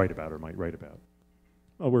write about or might write about.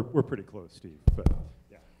 Well, we're pretty close, Steve, but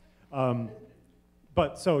yeah.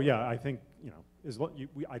 But so yeah, I think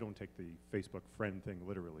I don't take the Facebook friend thing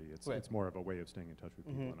literally. It's more of a way of staying in touch with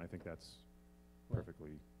people, and I think that's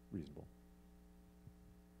perfectly reasonable.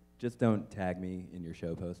 Just don't tag me in your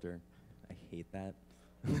show poster. I hate that.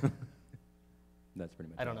 That's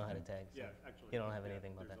pretty much. I don't know how to tag. So Yeah, actually. you don't have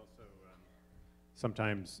anything about that. Also,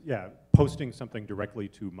 sometimes, posting something directly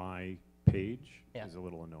to my page is a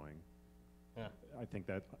little annoying. Yeah. I think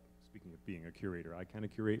that, speaking of being a curator, I kind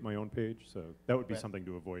of curate my own page, so that would be something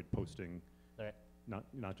to avoid posting,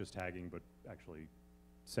 not just tagging, but actually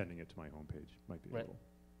sending it to my homepage. Might be a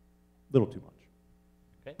little too much.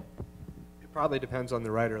 Okay. It probably depends on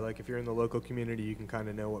the writer. Like if you're in the local community, you can kind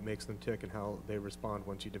of know what makes them tick and how they respond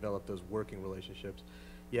once you develop those working relationships.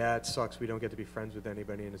 Yeah, it sucks. We don't get to be friends with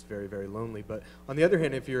anybody, and it's very, very lonely. But on the other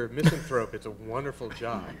hand, if you're a misanthrope, it's a wonderful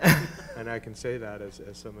job. And I can say that as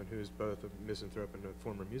someone who's both a misanthrope and a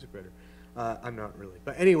former music writer. I'm not really.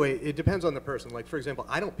 But anyway, it depends on the person. Like, for example,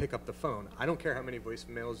 I don't pick up the phone. I don't care how many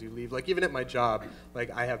voicemails you leave. Like, even at my job,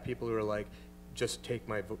 like, I have people who are like, just take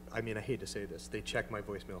my, I hate to say this, they check my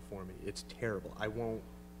voicemail for me. It's terrible. I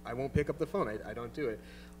won't pick up the phone. I don't do it.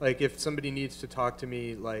 Like if somebody needs to talk to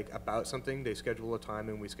me like about something, they schedule a time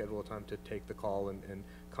and we schedule a time to take the call and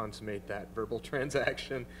consummate that verbal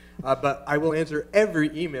transaction. But I will answer every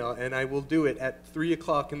email and I will do it at 3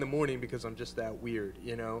 o'clock in the morning because I'm just that weird,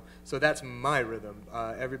 So that's my rhythm.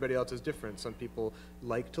 Everybody else is different. Some people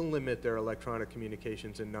like to limit their electronic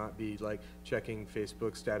communications and not be like checking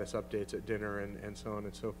Facebook status updates at dinner and so on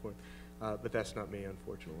and so forth. But that's not me,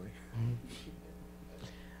 unfortunately.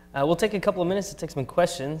 We'll take a couple of minutes to take some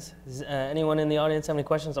questions. Does anyone in the audience have any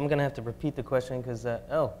questions? I'm going to have to repeat the question because,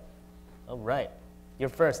 all right. You're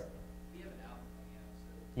first. We have an album coming out.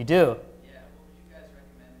 So you do? yeah, what would you guys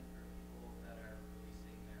recommend for people that are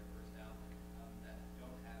releasing their first album that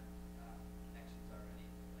don't have connections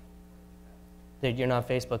already? Dude, you're not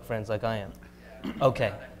Facebook friends like I am. Yeah.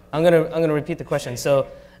 Okay. I'm gonna repeat the question. So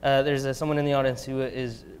there's someone in the audience who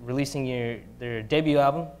is releasing their debut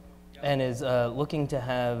album. And is looking to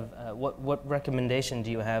have, what recommendation do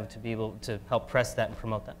you have to be able to help press that and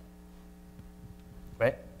promote that?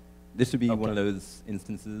 Right? This would be one of those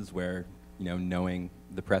instances where, knowing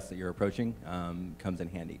the press that you're approaching comes in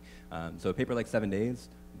handy. So a paper like 7 Days,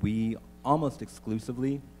 we almost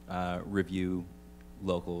exclusively review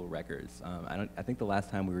local records. I think the last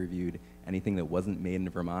time we reviewed anything that wasn't made in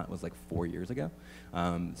Vermont was like 4 years ago.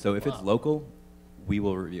 So if it's local, we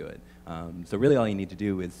will review it. So really all you need to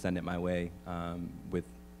do is send it my way with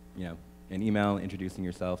an email introducing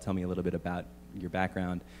yourself, tell me a little bit about your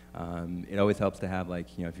background. It always helps to have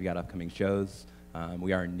if you've got upcoming shows.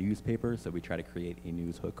 We are a newspaper, so we try to create a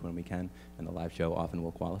news hook when we can, and the live show often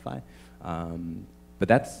will qualify. But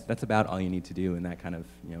that's about all you need to do, and that kind of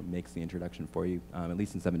makes the introduction for you, at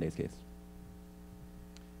least in 7 Days' case.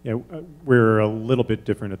 Yeah, we're a little bit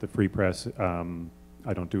different at the Free Press.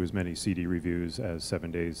 I don't do as many CD reviews as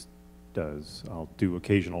 7 Days does. I'll do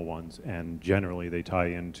occasional ones, and generally they tie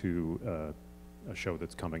into a show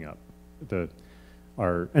that's coming up.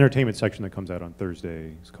 Our entertainment section that comes out on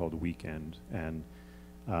Thursday is called Weekend, and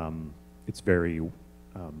it's very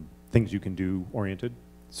things you can do oriented.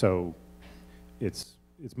 So it's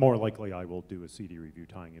more likely I will do a CD review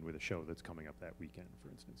tying in with a show that's coming up that weekend, for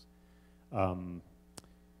instance.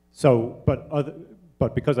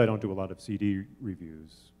 But because I don't do a lot of CD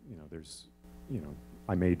reviews,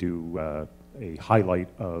 I may do a highlight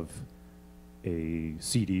of a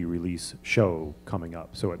CD release show coming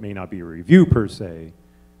up. So it may not be a review per se,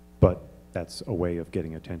 but that's a way of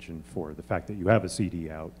getting attention for the fact that you have a CD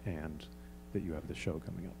out and that you have the show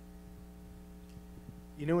coming up.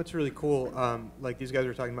 You know what's really cool? Like these guys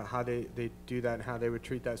were talking about how they do that and how they would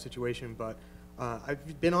treat that situation, but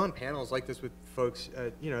I've been on panels like this with folks,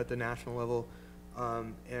 at the national level,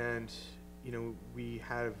 and we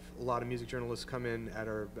have a lot of music journalists come in at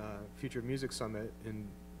our Future of Music Summit in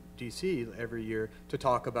DC every year to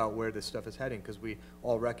talk about where this stuff is heading, because we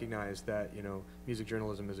all recognize that music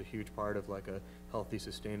journalism is a huge part of like a healthy,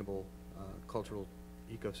 sustainable cultural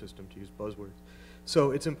ecosystem, to use buzzwords.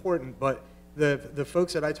 So it's important, but the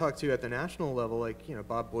folks that I talk to at the national level, like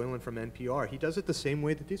Bob Boylan from NPR, he does it the same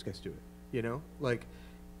way that these guys do it. Like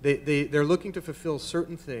they're looking to fulfill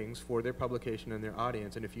certain things for their publication and their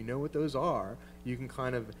audience, and if you know what those are, you can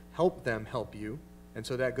kind of help them help you. And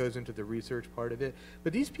so that goes into the research part of it.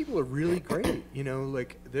 But these people are really great,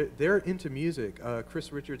 like they're into music.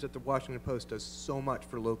 Chris Richards at the Washington Post does so much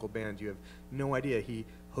for local bands. You have no idea. He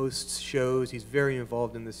hosts shows. He's very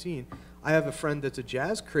involved in the scene. I have a friend that's a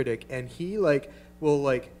jazz critic, and he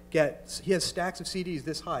he has stacks of CDs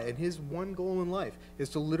this high, and his one goal in life is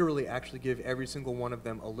to literally actually give every single one of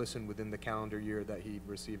them a listen within the calendar year that he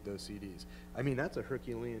received those CDs. I mean, that's a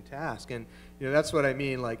Herculean task, and that's what I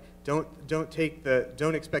mean. Like, don't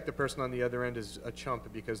expect the person on the other end is a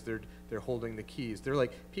chump because they're holding the keys. They're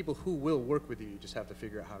like people who will work with you. You just have to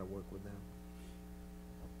figure out how to work with them.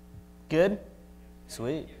 Good?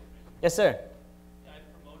 Sweet. Yes, sir. I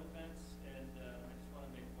promote events, and I just want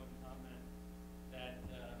to make one comment that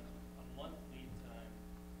a month lead time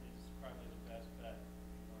is probably the best bet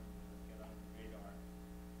if you want to get on the radar.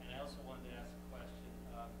 And I also wanted to ask a question.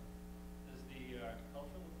 Does the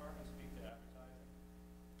cultural department speak to advertising?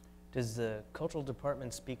 Does the cultural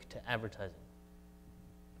department speak to advertising?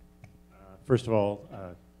 First of all,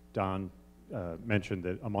 Don mentioned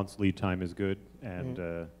that a month's lead time is good, and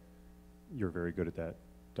you're very good at that,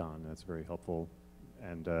 Don. That's very helpful.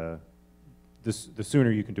 And the sooner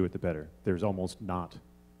you can do it, the better. There's almost not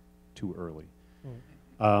too early.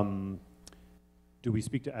 Do we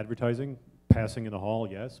speak to advertising? Passing in the hall,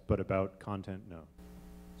 yes, but about content, no.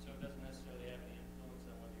 So it doesn't necessarily have any influence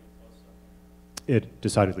on whether you post something? It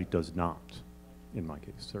decidedly does not, in my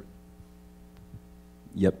case, certainly.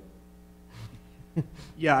 Yep.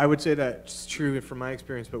 Yeah, I would say that's true from my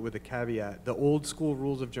experience, but with a caveat. The old school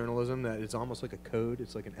rules of journalism, that it's almost like a code,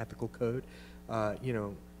 it's like an ethical code.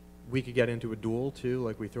 We could get into a duel too,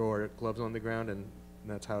 like we throw our gloves on the ground and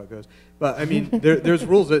that's how it goes. But I mean, there's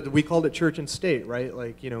rules that we called it church and state, right?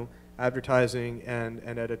 Like, advertising and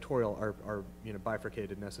editorial are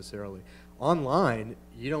bifurcated necessarily. Online,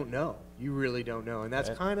 you don't know. You really don't know. And that's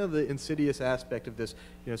kind of the insidious aspect of this,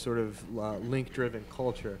 sort of link-driven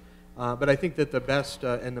culture. But I think that the best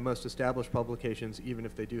and the most established publications, even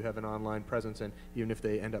if they do have an online presence and even if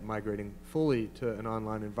they end up migrating fully to an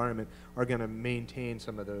online environment, are going to maintain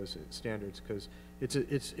some of those standards, because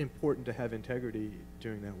it's important to have integrity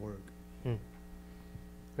doing that work.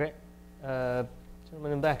 Great.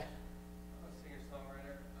 Gentleman in the back. I'm a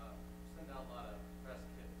singer-songwriter. Send out a lot of press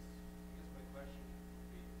kits. I guess my question would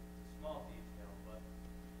be, it's a small detail, but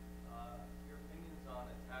your opinions on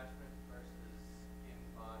attachment versus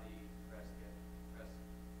in-body press kit.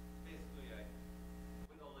 Basically,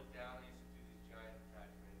 with all the down, I used to do these giant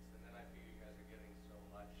attachments, and then I figure you guys are getting so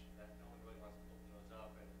much that no one really wants to open those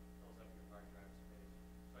up, and it fills up your hard drive space.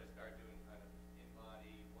 So I started doing kind of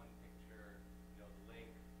in-body, one picture, the link,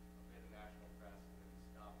 a bit of national press, and then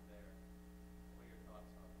stop there. What are your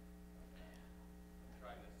thoughts on that? I'm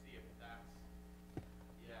trying to see if that's,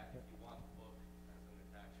 if you want the book as an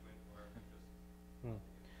attachment, or if it's just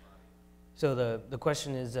in-body. So the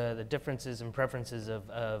question is the differences and preferences of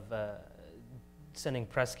sending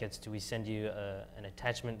press kits. Do we send you an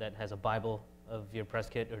attachment that has a Bible of your press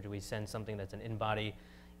kit, or do we send something that's an in-body,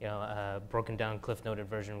 broken down, cliff noted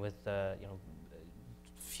version with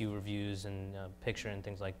few reviews and picture and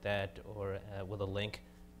things like that, or with a link?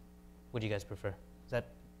 What do you guys prefer? Is that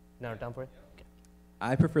narrowed down for you? Okay.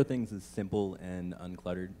 I prefer things as simple and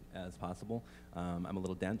uncluttered as possible. I'm a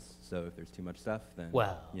little dense, so if there's too much stuff, then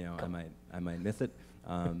I might miss it.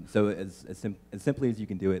 So as simply as you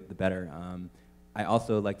can do it, the better. I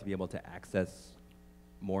also like to be able to access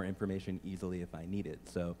more information easily if I need it.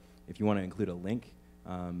 So if you want to include a link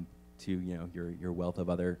to your wealth of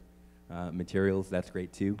other materials, that's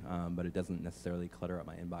great too. But it doesn't necessarily clutter up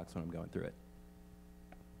my inbox when I'm going through it.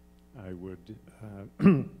 I would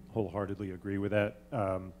wholeheartedly agree with that.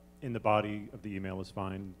 In the body of the email is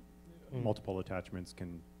fine. Multiple attachments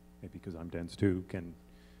can, maybe because I'm dense too, can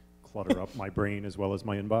clutter up my brain as well as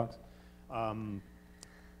my inbox.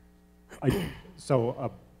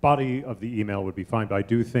 So body of the email would be fine, but I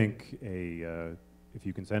do think if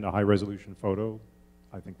you can send a high-resolution photo,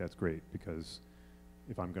 I think that's great, because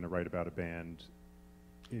if I'm going to write about a band,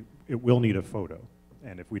 it will need a photo.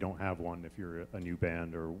 And if we don't have one, if you're a new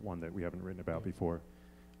band or one that we haven't written about before,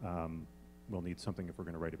 we'll need something if we're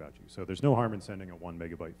going to write about you. So there's no harm in sending a 1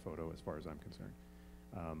 megabyte photo as far as I'm concerned.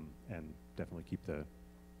 And definitely keep the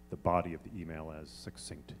body of the email as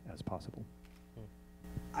succinct as possible.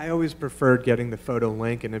 I always preferred getting the photo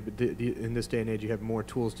link, and in this day and age, you have more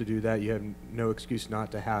tools to do that. You have no excuse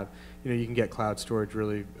not to have. You can get cloud storage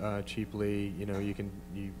really cheaply.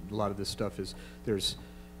 A lot of this stuff there's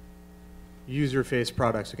user-faced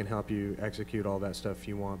products that can help you execute all that stuff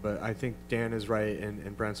you want. But I think Dan is right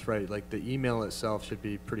and Brent's right. Like, the email itself should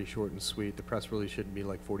be pretty short and sweet. The press release shouldn't be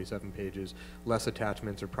like 47 pages. Less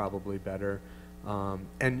attachments are probably better.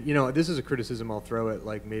 And this is a criticism I'll throw at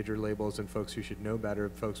like major labels and folks who should know better,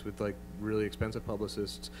 folks with like really expensive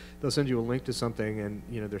publicists. They'll send you a link to something, and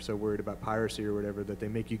they're so worried about piracy or whatever that they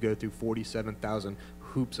make you go through 47,000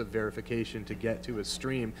 hoops of verification to get to a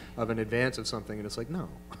stream of an advance of something, and it's like, no,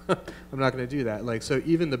 I'm not going to do that. Like, so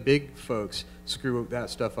even the big folks screw that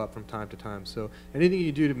stuff up from time to time. So anything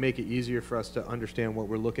you do to make it easier for us to understand what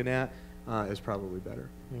we're looking at is probably better.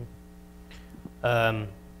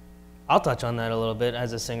 I'll touch on that a little bit.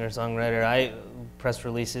 As a singer-songwriter, I press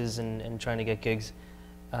releases and trying to get gigs.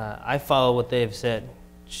 I follow what they've said,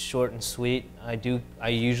 short and sweet. I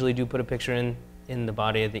usually do put a picture in the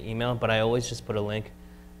body of the email, but I always just put a link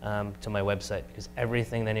to my website, because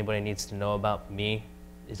everything that anybody needs to know about me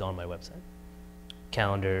is on my website.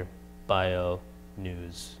 Calendar, bio,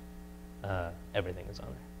 news, everything is on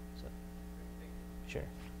there. So, sure.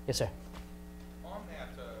 Yes, sir. On that,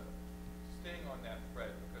 staying on that thread,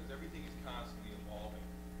 because everything is constantly evolving,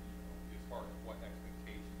 as far as what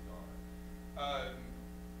expectations are.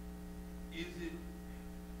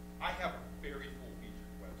 I have a very full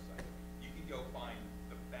featured website. You can go find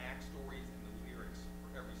the backstories and the lyrics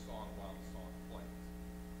for every song while the song plays.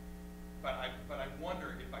 But I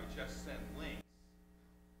wonder if I just send links,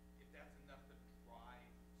 if that's enough to drive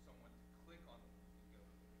someone to click on the link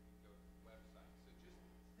and go to the website. So just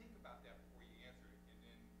think about that before you answer it, and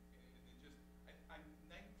then I'm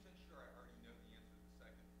 90% sure I already know the answer to the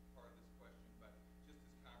second part of this question, but just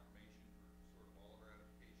as confirmation for sort of all of our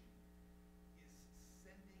edification, is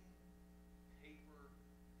sending paper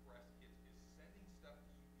press kits, is sending stuff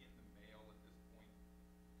to you in the mail at this point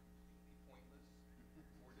completely pointless,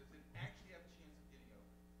 or does it actually have a chance of getting over?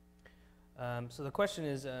 So the question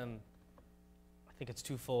is, I think it's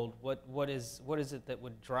twofold. What is it that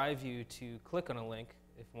would drive you to click on a link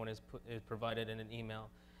if one is provided in an email,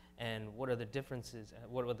 and what are the differences?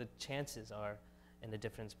 What are the chances are in the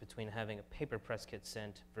difference between having a paper press kit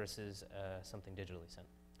sent versus something digitally sent?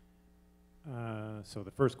 So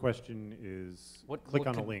the first question is, click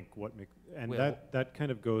on a link. That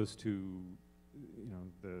kind of goes to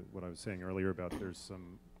what I was saying earlier about there's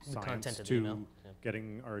some science to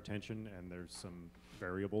getting our attention, and there's some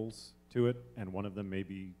variables to it, and one of them may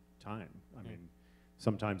be time. I mean,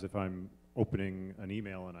 sometimes if I'm opening an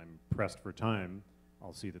email and I'm pressed for time,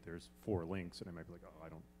 I'll see that there's 4 links, and I might be like, oh, I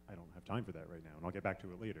don't have time for that right now, and I'll get back to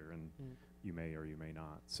it later, and you may or you may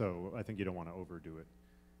not. So I think you don't want to overdo it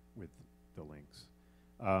with the links.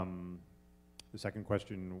 The second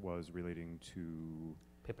question was relating to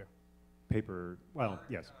paper. Well,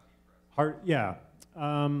 yes.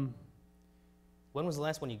 When was the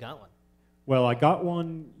last one you got one? Well, I got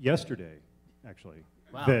one yesterday, actually.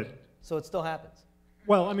 Wow. So it still happens.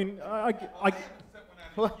 Well, I mean, I haven't sent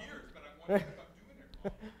one out in years, but I'm wondering if I'm doing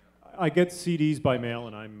it wrong. I get CDs by mail,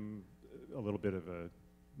 and I'm a little bit of a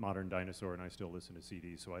modern dinosaur, and I still listen to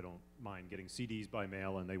CDs, so I don't mind getting CDs by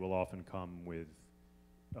mail, and they will often come with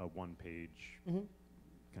a one-page kind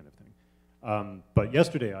of thing. But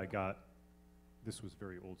yesterday I got, this was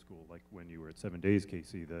very old school, like when you were at 7 Days,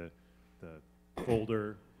 Casey, the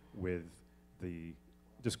folder with the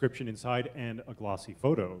description inside and a glossy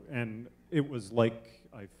photo. And it was like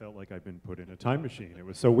I felt like I'd been put in a time machine. It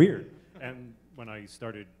was so weird. And when I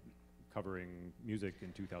started covering music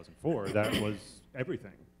in 2004, that was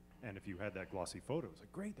everything. And if you had that glossy photo, it was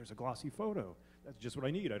like, great, there's a glossy photo. That's just what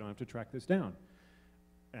I need. I don't have to track this down.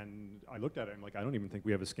 And I looked at it, and I'm like, I don't even think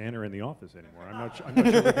we have a scanner in the office anymore. I'm not sure we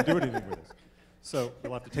can do anything with this. So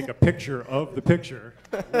we'll have to take a picture of the picture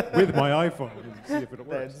with my iPhone and see if it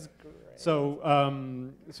works. That's great.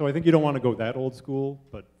 So I think you don't want to go that old school,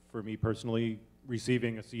 but for me personally,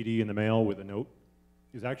 receiving a CD in the mail with a note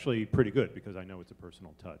is actually pretty good, because I know it's a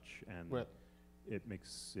personal touch, and it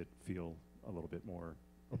makes it feel a little bit more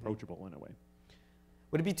approachable in a way.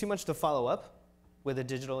 Would it be too much to follow up with a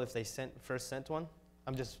digital if they first sent one?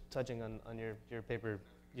 I'm just touching on your paper,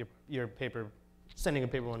 your paper, sending a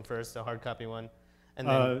paper one first, a hard copy one, and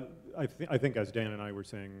then I think as Dan and I were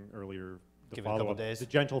saying earlier, the give it a couple follow-up, days. the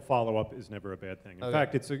gentle follow-up is never a bad thing. In Okay.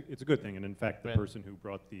 fact, it's a good thing. And in fact, the Right. person who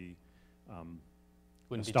brought the Wouldn't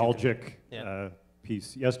be too nostalgic Yeah.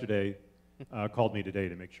 piece yesterday called me today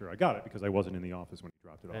to make sure I got it because I wasn't in the office when he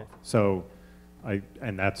dropped it Right. off. So,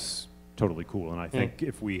 and that's totally cool. And I think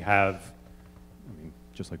if we have, I mean,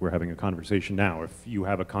 just like we're having a conversation now, if you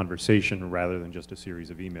have a conversation rather than just a series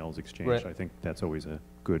of emails exchanged, Right. I think that's always a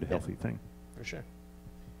good, healthy thing. For sure.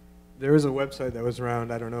 There was a website that was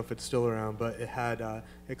around, I don't know if it's still around, but it had,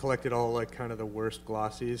 it collected all like kind of the worst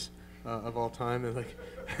glossies of all time, and like,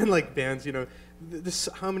 and like bands, you know, this,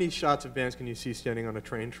 how many shots of bands can you see standing on a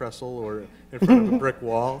train trestle or in front of a brick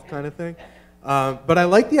wall kind of thing? But I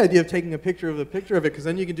like the idea of taking a picture of it, because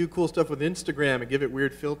then you can do cool stuff with Instagram and give it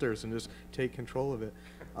weird filters and just take control of it.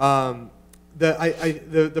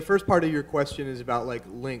 The first part of your question is about like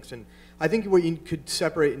links, and I think what you could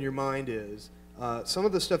separate in your mind is some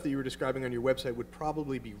of the stuff that you were describing on your website would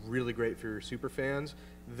probably be really great for your super fans.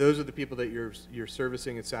 Those are the people that you're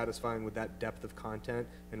servicing and satisfying with that depth of content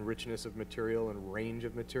and richness of material and range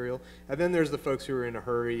of material. And then there's the folks who are in a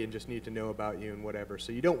hurry and just need to know about you and whatever.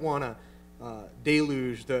 So you don't want to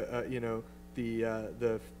deluge the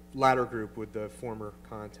the latter group with the former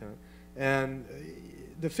content. And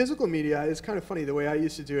the physical media is kind of funny. The way I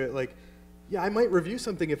used to do it, like, yeah, I might review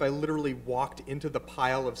something if I literally walked into the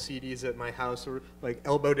pile of CDs at my house or like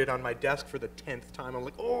elbowed it on my desk for the 10th time. I'm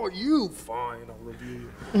like, oh, you, fine, I'll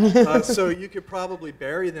review you. So you could probably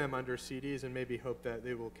bury them under CDs and maybe hope that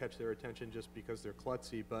they will catch their attention just because they're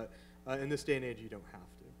klutzy. But in this day and age, you don't have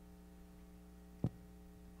to.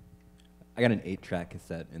 I got an 8-track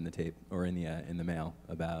cassette in the tape, or in the mail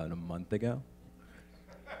about a month ago.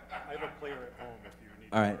 I have a player at home if you need.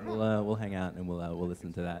 All right, we'll hang out and we'll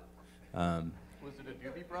listen to that. Was it a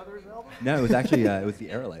Doobie Brothers album? No, it was actually it was the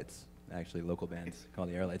Aerolites, actually local bands called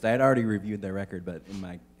the Aerolites. I had already reviewed their record, but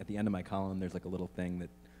at the end of my column, there's like a little thing that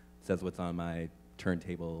says what's on my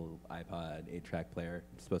turntable iPod 8-track player.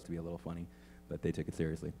 It's supposed to be a little funny, but they took it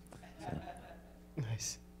seriously. So.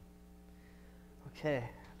 Nice. Okay,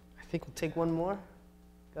 I think we'll take one more.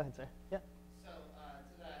 Go ahead, sir. Yeah. So,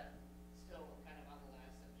 to that, still kind of on the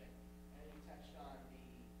last subject, you touched on the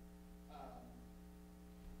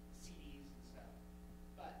CDs and stuff,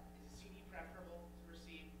 but is a CD preferable to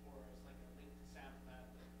receive, or is like a link to SoundCloud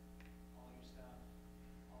with all your stuff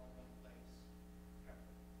all in one place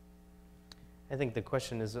preferable? I think the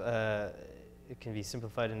question is, it can be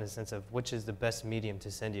simplified in the sense of which is the best medium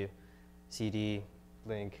to send you, CD,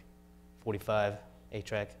 link, 45,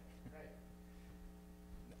 8-track.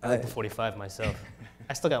 I like the 45 myself.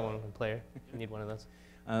 I still got one player. If you need one of those.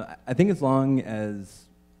 I think as long as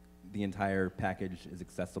the entire package is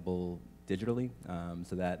accessible digitally,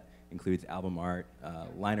 so that includes album art,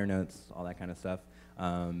 liner notes, all that kind of stuff.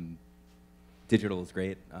 Digital is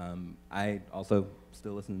great. I also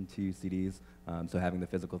still listen to CDs, so having the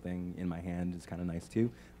physical thing in my hand is kind of nice too.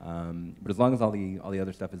 But as long as all the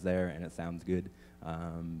other stuff is there and it sounds good,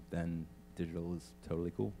 then digital is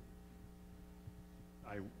totally cool.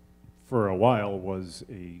 I, for a while, was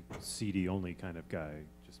a CD-only kind of guy,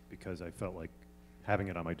 just because I felt like having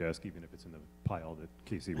it on my desk, even if it's in the pile that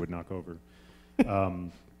Casey would knock over,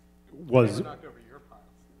 was... knocked over your piles.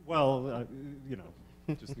 Well, you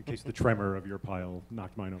know, just in case the tremor of your pile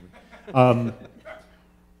knocked mine over.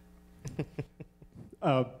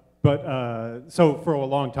 So for a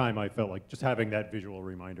long time, I felt like just having that visual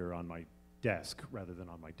reminder on my desk rather than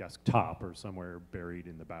on my desktop or somewhere buried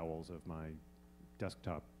in the bowels of my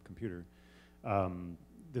desktop computer,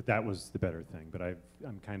 that was the better thing. But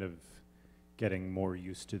I'm kind of getting more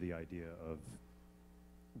used to the idea of,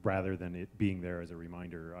 rather than it being there as a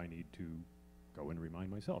reminder, I need to go and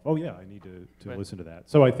remind myself, oh yeah, I need to Right. listen to that.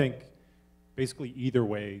 So I think basically either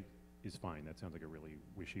way is fine. That sounds like a really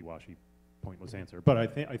wishy-washy, pointless answer. But I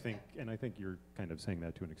think you're kind of saying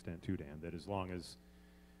that to an extent too, Dan, that as long as,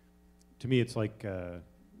 to me it's like,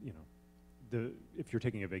 you know, if you're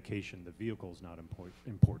taking a vacation, the vehicle's not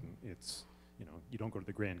important. It's, you know, you don't go to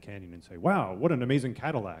the Grand Canyon and say, wow, what an amazing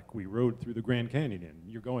Cadillac we rode through the Grand Canyon in.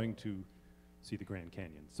 You're going to see the Grand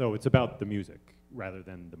Canyon. So it's about the music rather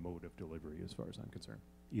than the mode of delivery as far as I'm concerned.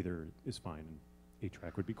 Either is fine, and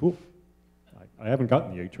 8-track would be cool. I haven't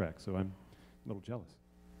gotten the 8-track, so I'm a little jealous.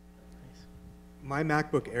 My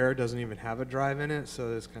MacBook Air doesn't even have a drive in it,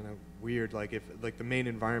 so it's kind of weird. Like if the main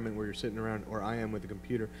environment where you're sitting around, or I am with the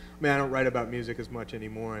computer. I mean, I don't write about music as much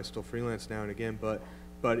anymore. I still freelance now and again, but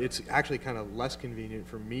it's actually kind of less convenient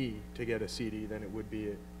for me to get a CD than it would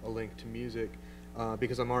be a link to music.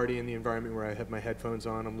 because I'm already in the environment where I have my headphones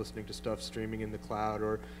on, I'm listening to stuff streaming in the cloud,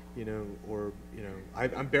 or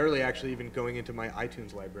I'm barely actually even going into my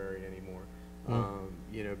iTunes library anymore.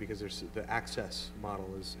 Because there's the access model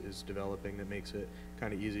is developing that makes it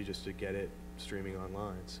kind of easy just to get it streaming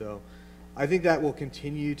online. So I think that will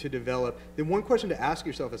continue to develop. The one question to ask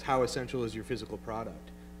yourself is, how essential is your physical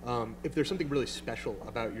product? If there's something really special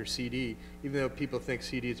about your CD, even though people think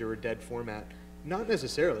CDs are a dead format, not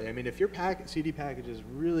necessarily. I mean, if your CD package is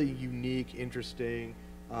really unique, interesting,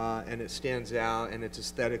 and it stands out, and it's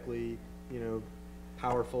aesthetically,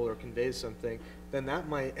 powerful or conveys something, then that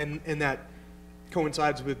might, and that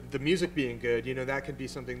coincides with the music being good, that could be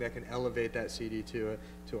something that can elevate that CD to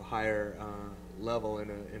a higher level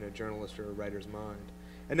in a journalist or a writer's mind.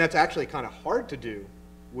 And that's actually kind of hard to do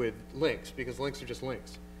with links, because links are just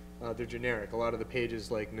links. They're generic. A lot of the pages,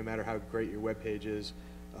 like, no matter how great your web page is,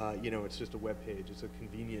 it's just a web page. It's a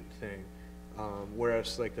convenient thing.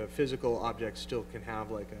 Whereas, like, the physical object still can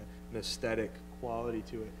have, like, an aesthetic quality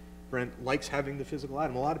to it. Brent likes having the physical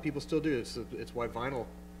item. A lot of people still do. It's why vinyl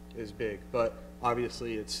is big. But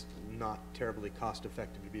obviously, it's not terribly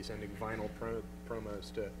cost-effective to be sending vinyl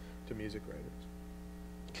promos to music writers.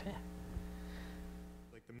 Okay.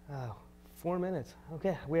 Oh, 4 minutes.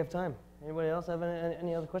 Okay, we have time. Anybody else have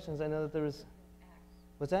any other questions? I know that there was.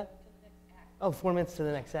 What's that? Oh, 4 minutes to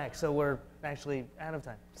the next act. So we're actually out of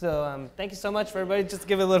time. So thank you so much for everybody. Just to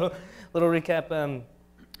give a little recap.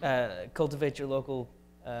 Cultivate your local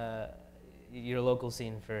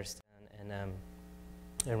scene first, and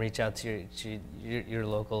reach out to your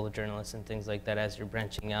local journalists and things like that as you're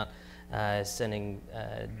branching out. Sending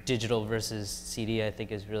digital versus CD, I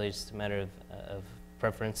think, is really just a matter of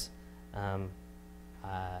preference.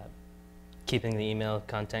 Keeping the email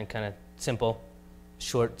content kind of simple,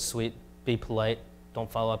 short, sweet, be polite,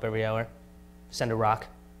 don't follow up every hour. Send a rock,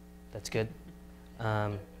 that's good.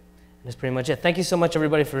 And that's pretty much it. Thank you so much,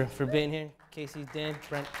 everybody, for being here. Casey, Dan,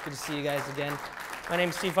 Brent, good to see you guys again. My name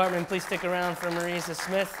is Steve Hartmann. Please stick around for Marisa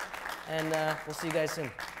Smith, and we'll see you guys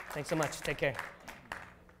soon. Thanks so much. Take care.